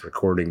podcast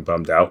recording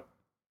bummed out.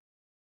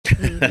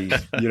 You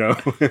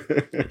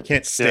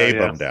can't stay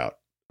bummed out.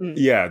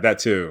 Yeah, that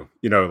too.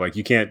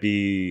 You can't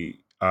be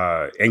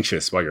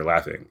anxious while you're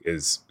laughing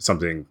is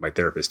something my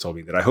therapist told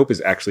me that I hope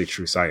is actually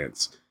true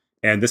science.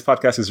 And this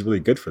podcast is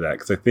really good for that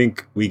because I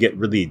think we get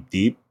really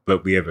deep,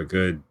 but we have a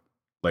good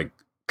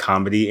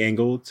comedy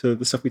angle to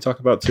the stuff we talk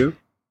about too.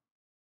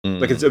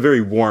 Mm. Like it's a very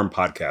warm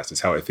podcast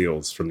is how it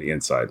feels from the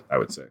inside, I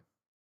would say.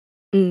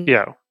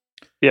 Yeah.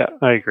 Yeah,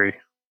 I agree.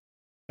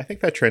 I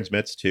think that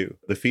transmits too.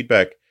 The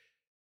feedback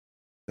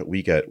that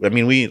we get. I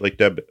mean, we, like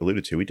Deb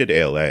alluded to, we did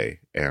ALA,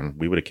 and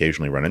we would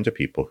occasionally run into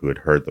people who had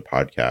heard the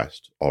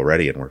podcast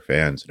already and were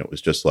fans, and it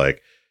was just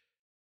like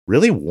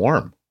really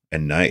warm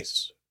and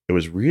nice. It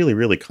was really,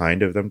 really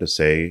kind of them to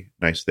say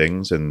nice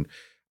things. And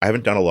I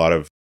haven't done a lot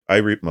of. I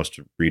read most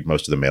of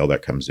the mail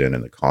that comes in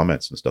and the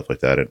comments and stuff like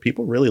that, and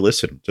people really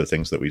listen to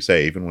things that we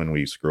say, even when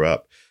we screw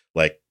up.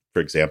 Like,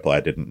 for example, I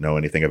didn't know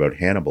anything about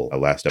Hannibal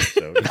last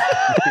episode.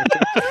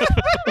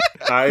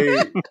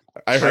 I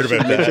heard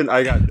about that.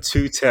 I got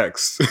 2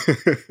 texts.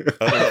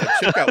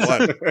 Chip got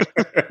 1.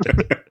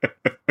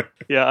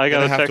 Yeah, I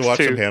got I a have text to watch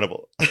too. some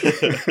Hannibal.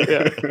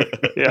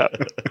 Yeah.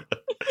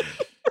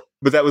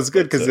 But that was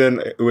good because then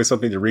it was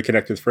something to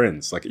reconnect with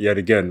friends. Like yet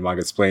again,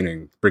 manga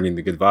explaining, bringing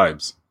the good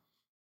vibes.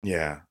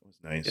 Yeah, it was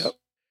nice. Yep.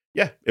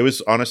 Yeah, it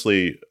was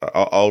honestly.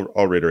 I'll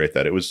reiterate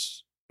that it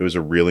was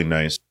a really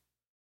nice.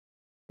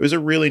 It was a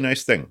really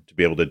nice thing to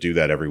be able to do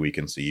that every week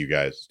and see you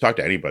guys talk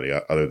to anybody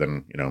other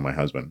than my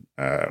husband,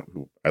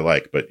 who I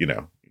like, but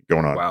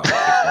going on. Wow,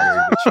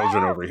 the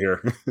children over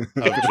here.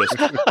 Of just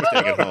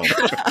staying at home,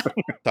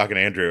 talking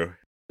to Andrew.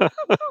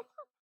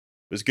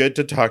 It was good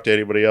to talk to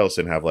anybody else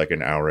and have like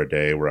an hour a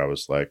day where I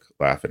was like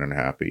laughing and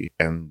happy.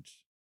 And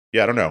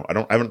yeah, I don't know.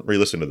 I haven't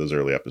re-listened to those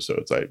early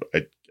episodes.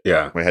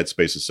 Yeah, my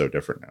headspace is so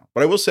different now.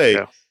 But I will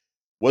say,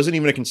 wasn't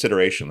even a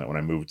consideration that when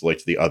I moved like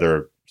to the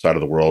other side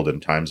of the world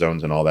and time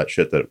zones and all that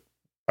shit that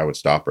I would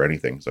stop or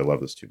anything, because I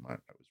love this too much.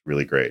 It was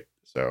really great.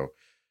 So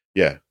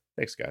yeah,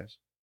 thanks guys.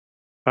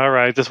 All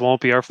right, this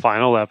won't be our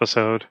final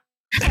episode.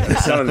 It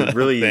sounded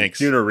really Thanks.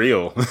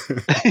 funereal.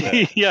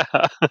 Yeah.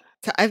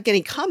 So I'm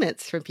getting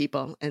comments from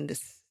people, and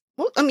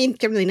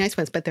they're really nice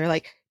ones, but they're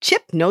like,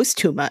 Chip knows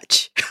too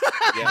much.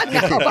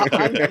 No.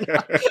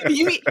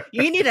 You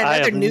need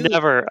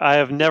another I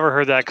have never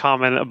heard that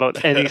comment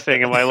about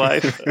anything in my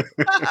life.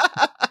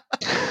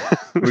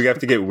 We have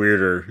to get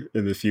weirder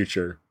in the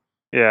future.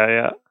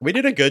 Yeah. We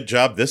did a good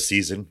job this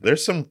season.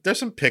 There's some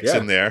picks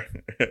in there.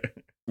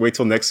 Wait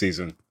till next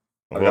season.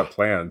 I've got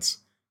plans.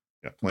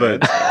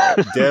 But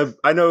Deb,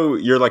 I know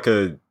you're like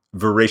a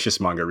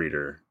voracious manga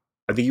reader.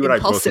 I think you and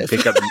Impulsive. I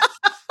both pick up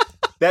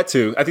that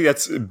too. I think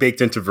that's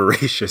baked into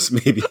voracious,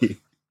 maybe.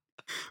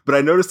 But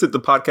I noticed that the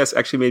podcast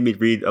actually made me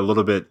read a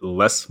little bit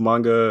less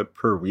manga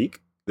per week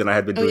than I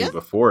had been doing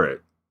before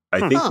it.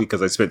 I think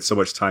because I spent so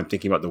much time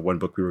thinking about the one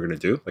book we were going to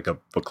do, like a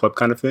book club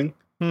kind of thing.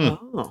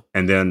 Oh.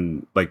 And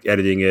then like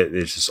editing it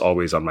is just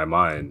always on my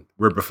mind.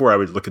 Where before I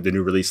would look at the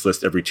new release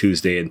list every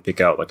Tuesday and pick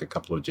out like a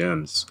couple of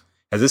gems.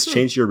 Has this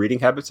changed your reading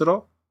habits at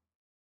all?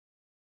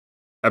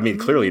 I mean,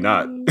 clearly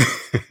not.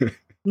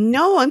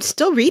 No, I'm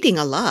still reading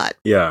a lot.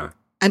 Yeah.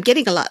 I'm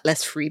getting a lot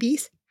less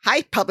freebies.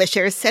 Hi,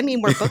 publishers, send me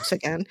more books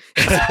again.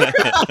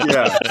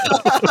 Yeah.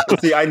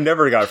 See, I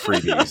never got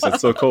freebies. That's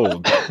so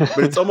cold. But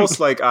it's almost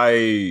like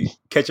I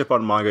catch up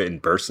on manga in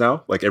bursts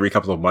now. Like every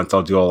couple of months,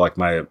 I'll do all like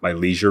my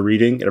leisure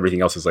reading, and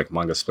everything else is like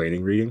manga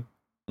explaining reading.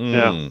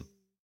 Yeah,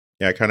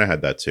 I kind of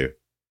had that too.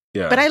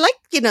 Yeah. But I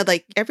like,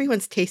 like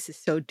everyone's taste is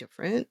so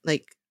different.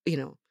 Like,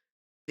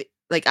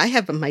 like I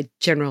have my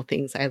general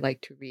things I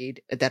like to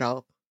read that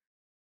I'll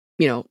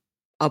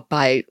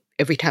buy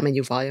every time a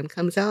new volume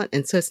comes out.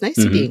 And so it's nice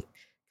to be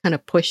kind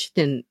of pushed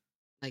and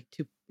like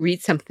to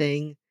read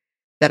something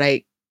that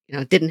I,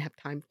 didn't have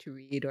time to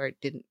read or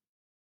didn't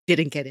get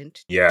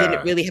into. Yeah.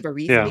 Didn't really have a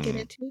reason to get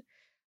into.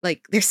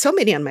 Like there's so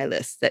many on my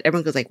list that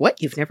everyone goes like,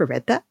 what? You've never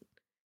read that?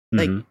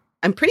 Like,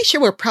 I'm pretty sure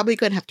we're probably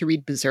going to have to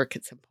read Berserk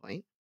at some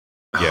point.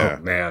 Yeah.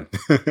 Oh, man.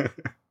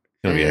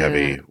 It'll be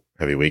a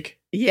heavy week.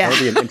 Yeah.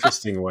 That'll be an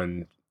interesting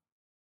one.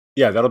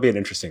 Yeah, that'll be an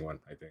interesting one,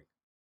 I think.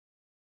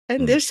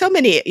 And there's so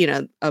many,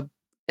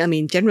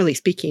 generally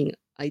speaking,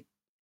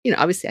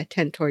 obviously I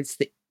tend towards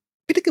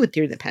particularly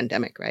during the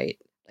pandemic, right?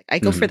 Like I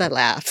go for the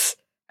laughs.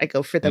 I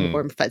go for the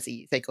warm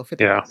fuzzies. I go for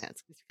the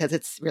romance because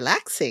it's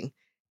relaxing,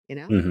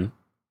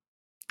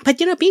 But,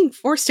 being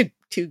forced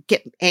to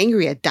get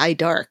angry at Die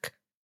Dark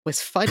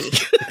was funny.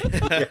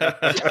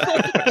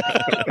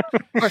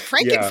 Or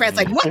Frankenfred's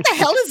like, what the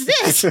hell is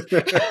this?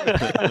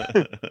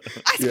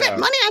 I spent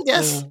money on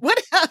this.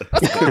 What's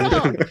going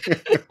on?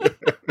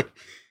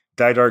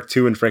 Die Dark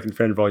 2 and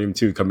Frankenfred Volume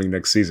 2 coming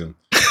next season.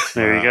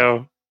 There you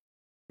go.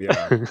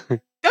 Yeah. Don't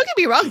get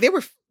me wrong; they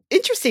were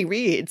interesting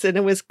reads, and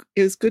it was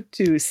good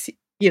to see,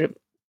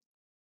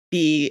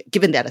 be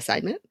given that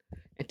assignment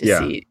and to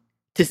see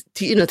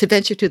to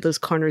venture to those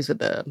corners of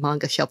the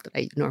manga shelf that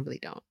I normally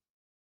don't.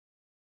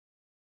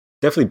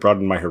 Definitely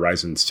broadened my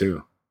horizons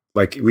too.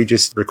 Like we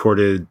just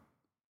recorded,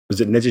 was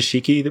it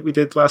Nejishiki that we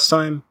did last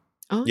time?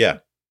 Oh yeah.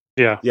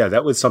 Yeah,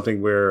 that was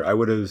something where I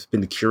would have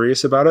been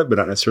curious about it, but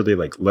not necessarily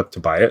like leapt to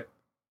buy it.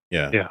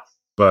 Yeah.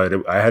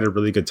 But I had a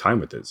really good time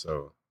with it.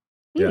 So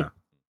yeah.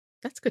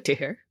 That's good to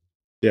hear.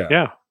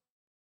 Yeah.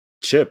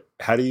 Chip,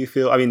 how do you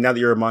feel? I mean, now that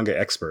you're a manga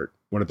expert,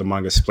 one of the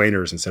manga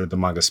splainers instead of the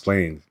manga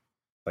splained,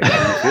 like how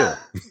do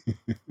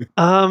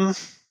you feel?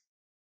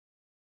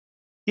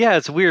 Yeah,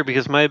 it's weird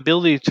because my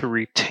ability to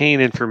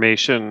retain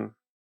information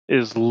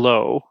is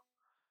low.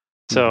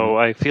 So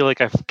I feel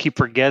like I keep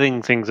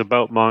forgetting things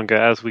about manga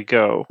as we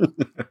go.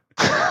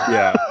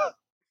 Yeah.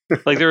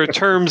 Like there are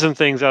terms and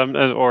things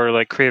or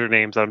like creator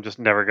names that I'm just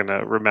never going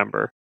to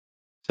remember.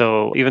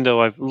 So even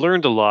though I've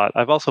learned a lot,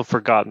 I've also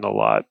forgotten a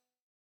lot.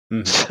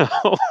 So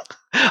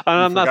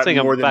I'm not saying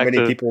more I'm than back many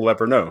to people will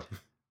ever know.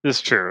 It's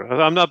true.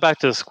 I'm not back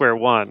to square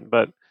one,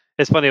 but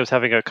it's funny. I was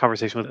having a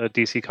conversation with a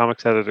DC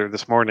Comics editor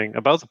this morning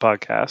about the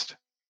podcast,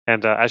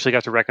 and I actually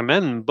got to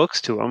recommend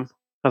books to him.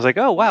 I was like,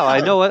 "Oh wow,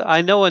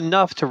 I know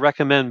enough to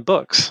recommend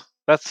books.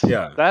 That's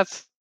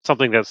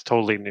something that's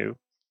totally new."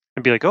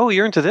 And be like, "Oh,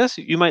 you're into this?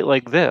 You might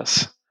like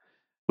this,"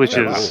 which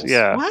is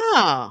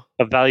wow,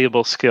 a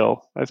valuable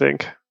skill, I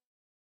think.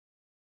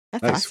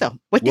 That's awesome.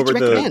 What did you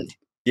recommend?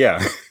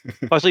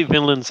 Actually,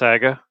 Vinland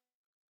Saga.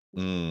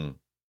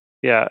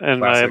 Yeah, and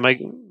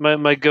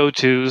my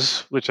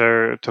go-tos, which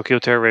are Tokyo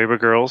Terroraba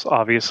Girls,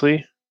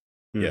 obviously.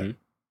 Yeah.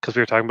 Because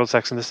we were talking about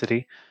Sex in the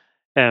City.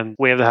 And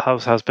Way of the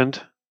House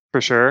Husband,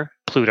 for sure.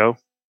 Pluto.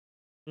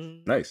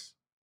 Nice.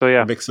 So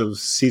yeah. A mix of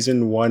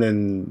season 1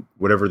 and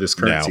whatever this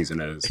current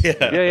season is.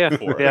 Yeah.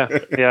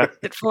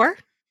 It 4?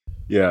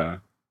 Yeah.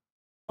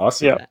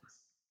 Awesome. Yeah.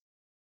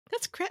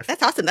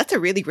 That's awesome. That's a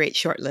really great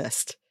short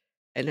list.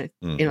 And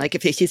like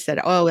if she said,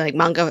 "Oh, like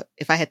manga,"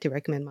 if I had to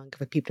recommend manga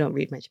for people who don't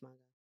read much manga,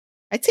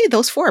 I'd say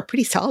those 4 are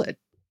pretty solid.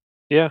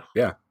 Yeah.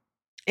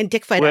 And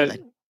Dick Fight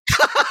Island.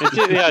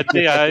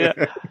 Yeah.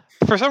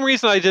 For some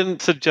reason, I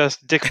didn't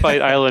suggest Dick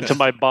Fight Island to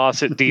my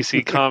boss at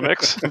DC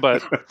Comics,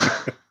 but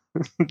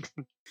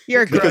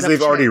you're because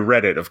they've already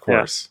read it, of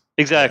course.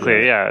 Yeah.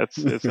 Exactly. Yeah, it's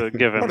a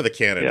given. Part of the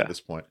canon at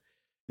this point.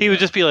 He would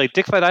just be like,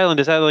 "Dick Fight Island,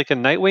 is that like a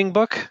Nightwing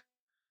book?"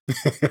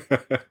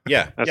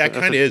 Yeah, it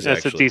kind of is.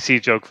 That's actually a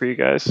DC joke for you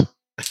guys.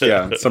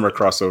 Yeah, summer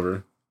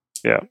crossover.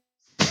 Yeah.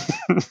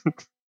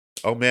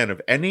 Oh man,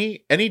 of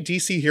any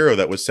DC hero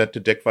that was sent to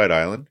Dick Fight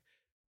Island,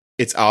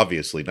 it's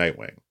obviously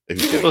Nightwing. Well,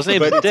 his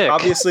name is Dick. It's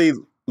obviously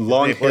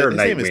long hair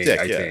Nightwing. Dick,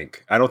 I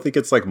think. I don't think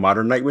it's like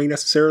modern Nightwing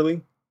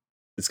necessarily.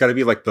 It's got to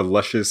be like the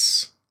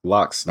luscious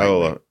locks.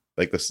 Nightwing.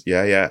 Like this.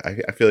 Yeah.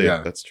 I feel you.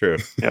 That's true.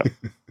 Yeah.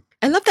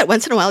 I love that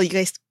once in a while you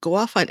guys go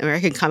off on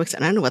American comics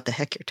and I don't know what the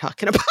heck you're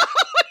talking about.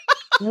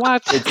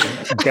 What?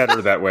 It's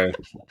better that way.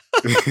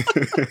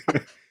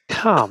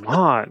 Come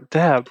on,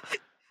 Deb.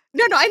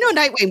 No, I know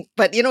Nightwing,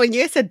 but when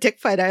you guys said Dick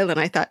Fight Island,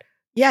 I thought,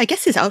 yeah, I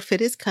guess his outfit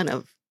is kind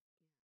of.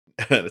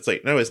 It's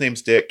like, no, his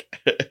name's Dick.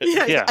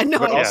 Yeah, I know.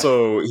 But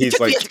also, he's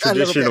like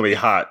traditionally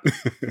hot.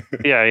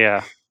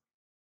 Yeah.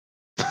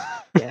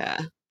 Yeah.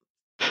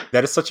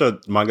 That is such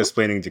a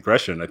manga-splaining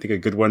digression. I think a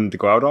good one to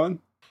go out on,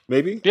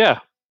 maybe?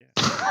 Yeah.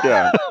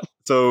 Yeah.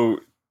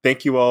 So,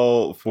 thank you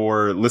all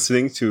for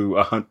listening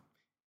to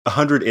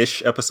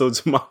 100-ish episodes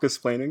of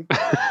manga-splaining.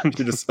 We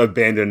should just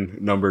abandon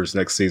numbers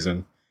next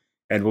season.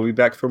 And we'll be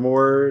back for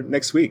more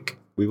next week.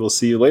 We will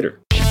see you later.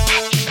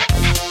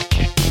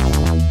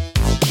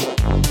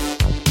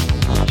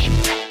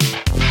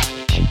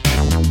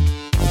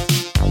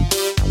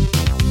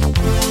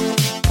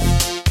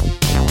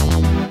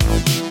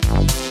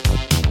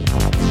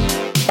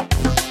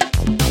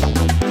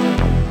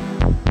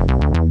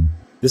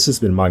 This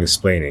has been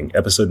Manga-splaining,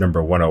 episode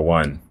number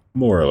 101,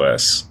 more or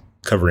less,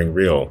 covering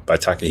Real by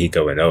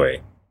Takehiko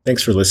Inoue.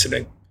 Thanks for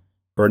listening.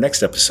 For our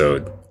next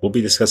episode, we'll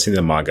be discussing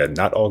the manga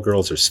Not All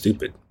Girls Are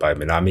Stupid by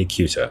Minami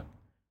Kyuta.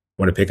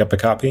 Want to pick up a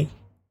copy?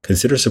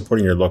 Consider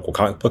supporting your local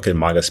comic book and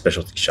manga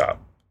specialty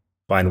shop.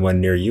 Find one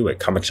near you at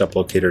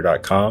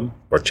comicshoplocator.com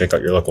or check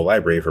out your local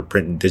library for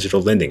print and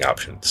digital lending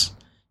options.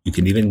 You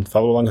can even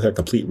follow along with our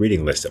complete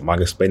reading list at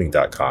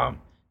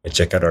mangasplaining.com and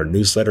check out our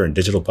newsletter and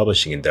digital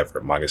publishing endeavor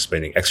at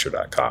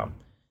mangasplainingextra.com.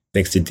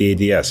 Thanks to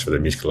DADS for the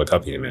musical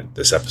accompaniment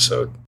this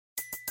episode.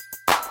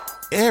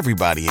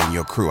 Everybody in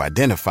your crew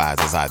identifies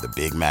as either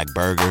Big Mac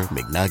Burger,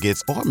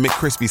 McNuggets, or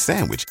McCrispy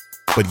Sandwich.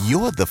 But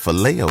you're the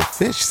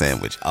Filet-O-Fish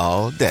Sandwich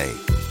all day.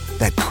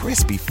 That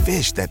crispy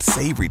fish, that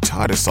savory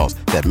tartar sauce,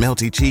 that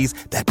melty cheese,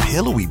 that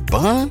pillowy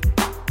bun.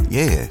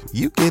 Yeah,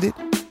 you get it.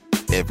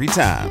 Every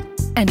time.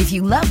 And if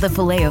you love the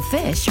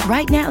Filet-O-Fish,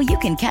 right now you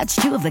can catch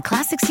 2 of the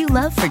classics you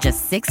love for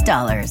just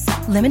 $6.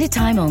 Limited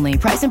time only.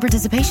 Price and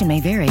participation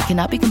may vary.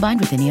 Cannot be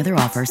combined with any other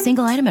offer.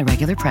 Single item at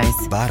regular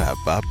price.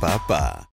 Ba-da-ba-ba-ba.